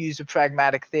because you use a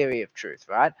pragmatic theory of truth,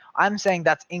 right? I'm saying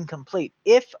that's incomplete.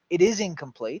 If it is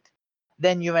incomplete,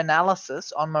 then your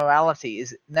analysis on morality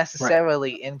is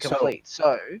necessarily incomplete.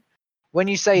 So when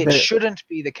you say it shouldn't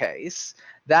be the case,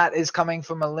 that is coming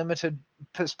from a limited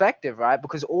perspective, right?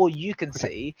 Because all you can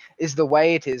see is the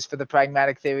way it is for the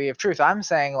pragmatic theory of truth. I'm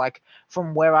saying, like,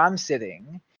 from where I'm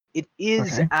sitting, it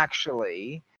is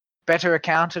actually better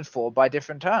accounted for by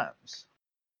different terms.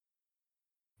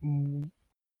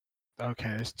 Okay,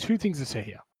 there's two things to say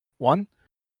here. One,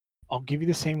 I'll give you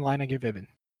the same line I give Ibn.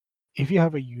 If you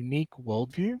have a unique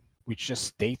worldview, which just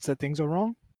states that things are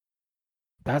wrong,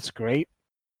 that's great.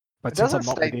 But since I'm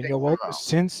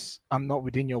not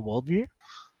within your worldview,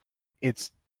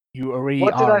 it's you already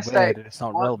are aware that it's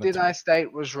not relevant. What did I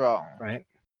state was wrong? Right?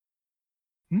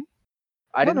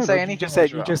 I didn't say anything was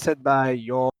wrong. You just said by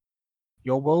your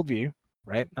worldview,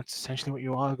 right? That's essentially what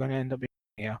you are going to end up being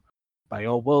here. By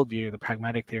your worldview, the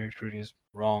pragmatic theory of truth is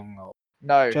wrong, or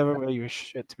whichever way you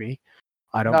wish it to be.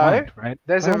 I don't mind, right?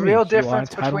 There's a real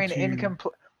difference between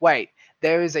incomplete. Wait,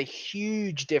 there is a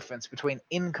huge difference between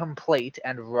incomplete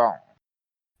and wrong.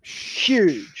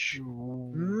 Huge,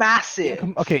 massive.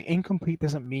 Okay, incomplete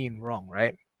doesn't mean wrong,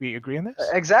 right? We agree on this?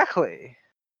 Exactly.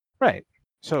 Right.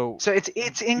 So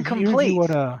it's incomplete.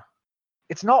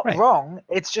 It's not wrong.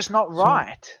 It's just not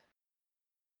right.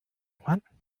 What?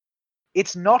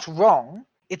 It's not wrong.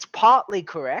 It's partly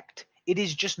correct. It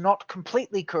is just not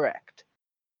completely correct.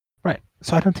 Right.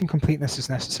 So I don't think completeness is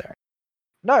necessary.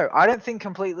 No, I don't think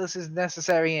completeness is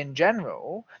necessary in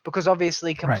general, because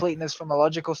obviously completeness from a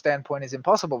logical standpoint is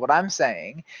impossible. But I'm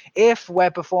saying, if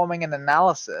we're performing an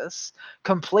analysis,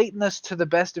 completeness to the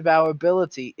best of our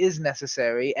ability is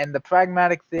necessary, and the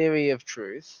pragmatic theory of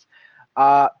truth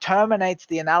terminates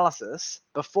the analysis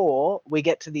before we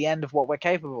get to the end of what we're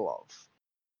capable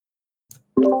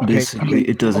of. Basically,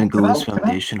 it doesn't go as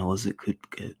foundational as it could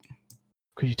get.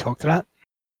 Could you talk to that?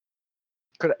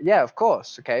 Yeah, of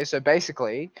course. Okay, so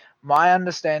basically, my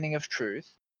understanding of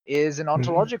truth is an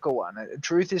ontological one.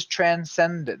 Truth is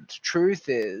transcendent. Truth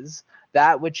is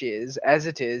that which is as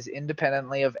it is,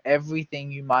 independently of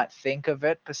everything you might think of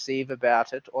it, perceive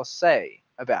about it, or say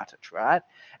about it, right?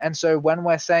 And so when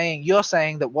you're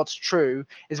saying that what's true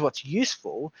is what's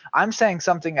useful, I'm saying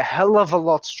something a hell of a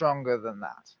lot stronger than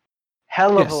that.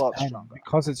 Hell of a lot stronger.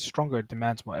 Because it's stronger, it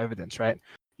demands more evidence, right?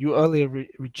 You earlier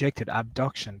rejected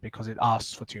abduction because it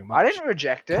asks for too much. I didn't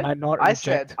reject it. Can I not I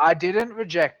reject? said I didn't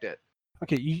reject it.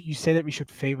 Okay, you say that we should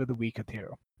favor the weaker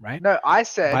theorem, right? No, I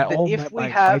said that if we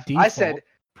have... I said,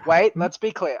 wait, let's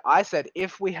be clear. I said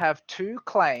if we have two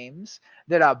claims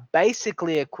that are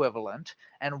basically equivalent,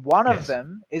 and one of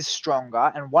them is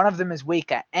stronger and one of them is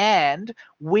weaker, and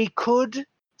we could...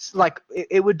 like,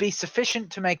 it would be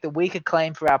sufficient to make the weaker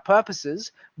claim for our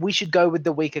purposes, we should go with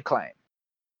the weaker claim.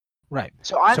 Right.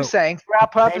 So I'm saying for our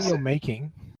purposes,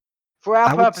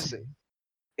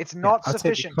 it's not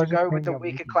sufficient to go with the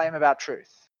weaker claim about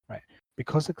truth. Right.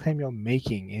 Because the claim you're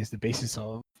making is the basis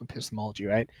of epistemology,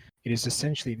 right? It is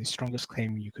essentially the strongest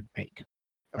claim you could make.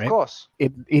 Right? Of course.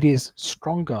 It is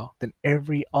stronger than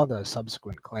every other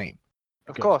subsequent claim.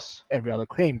 Of course. Every other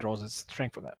claim draws its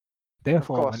strength from it.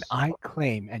 Therefore, when I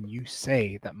claim and you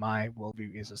say that my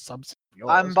worldview is a subset of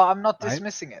yours, but I'm not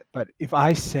dismissing it. But if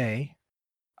I say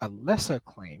a lesser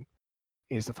claim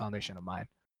is the foundation of mine,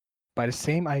 by the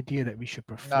same idea that we should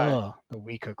prefer the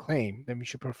weaker claim, then we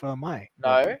should prefer mine.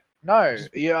 No.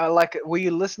 Were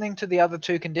you listening to the other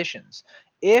two conditions?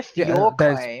 If your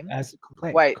claim...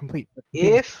 complete.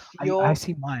 If I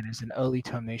see mine as an early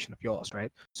termination of yours,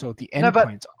 right? So the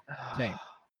endpoints are the same.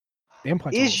 The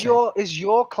endpoints is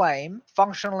your claim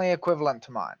functionally equivalent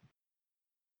to mine?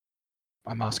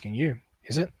 I'm asking you.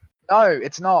 Is it? No,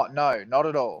 it's not. No, not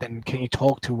at all. Then can you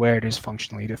talk to where it is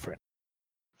functionally different?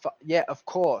 Yeah, of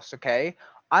course. Okay.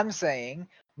 I'm saying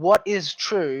what is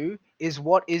true is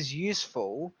what is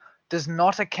useful does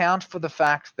not account for the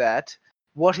fact that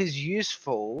what is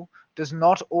useful does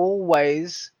not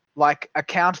always like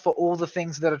account for all the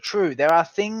things that are true. There are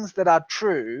things that are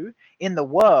true in the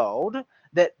world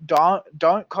that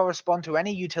don't correspond to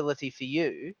any utility for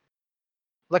you.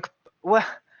 Like, well,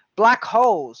 black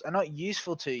holes are not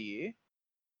useful to you.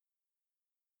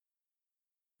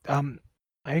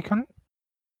 I can.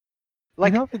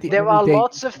 Like, You know that the there are everyday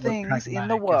lots of use word things in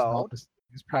the pragmatic is not world. the same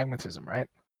as pragmatism, right?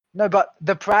 No, but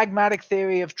the pragmatic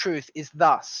theory of truth is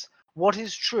thus: what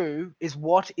is true is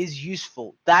what is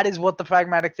useful. That is what the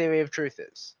pragmatic theory of truth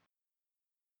is.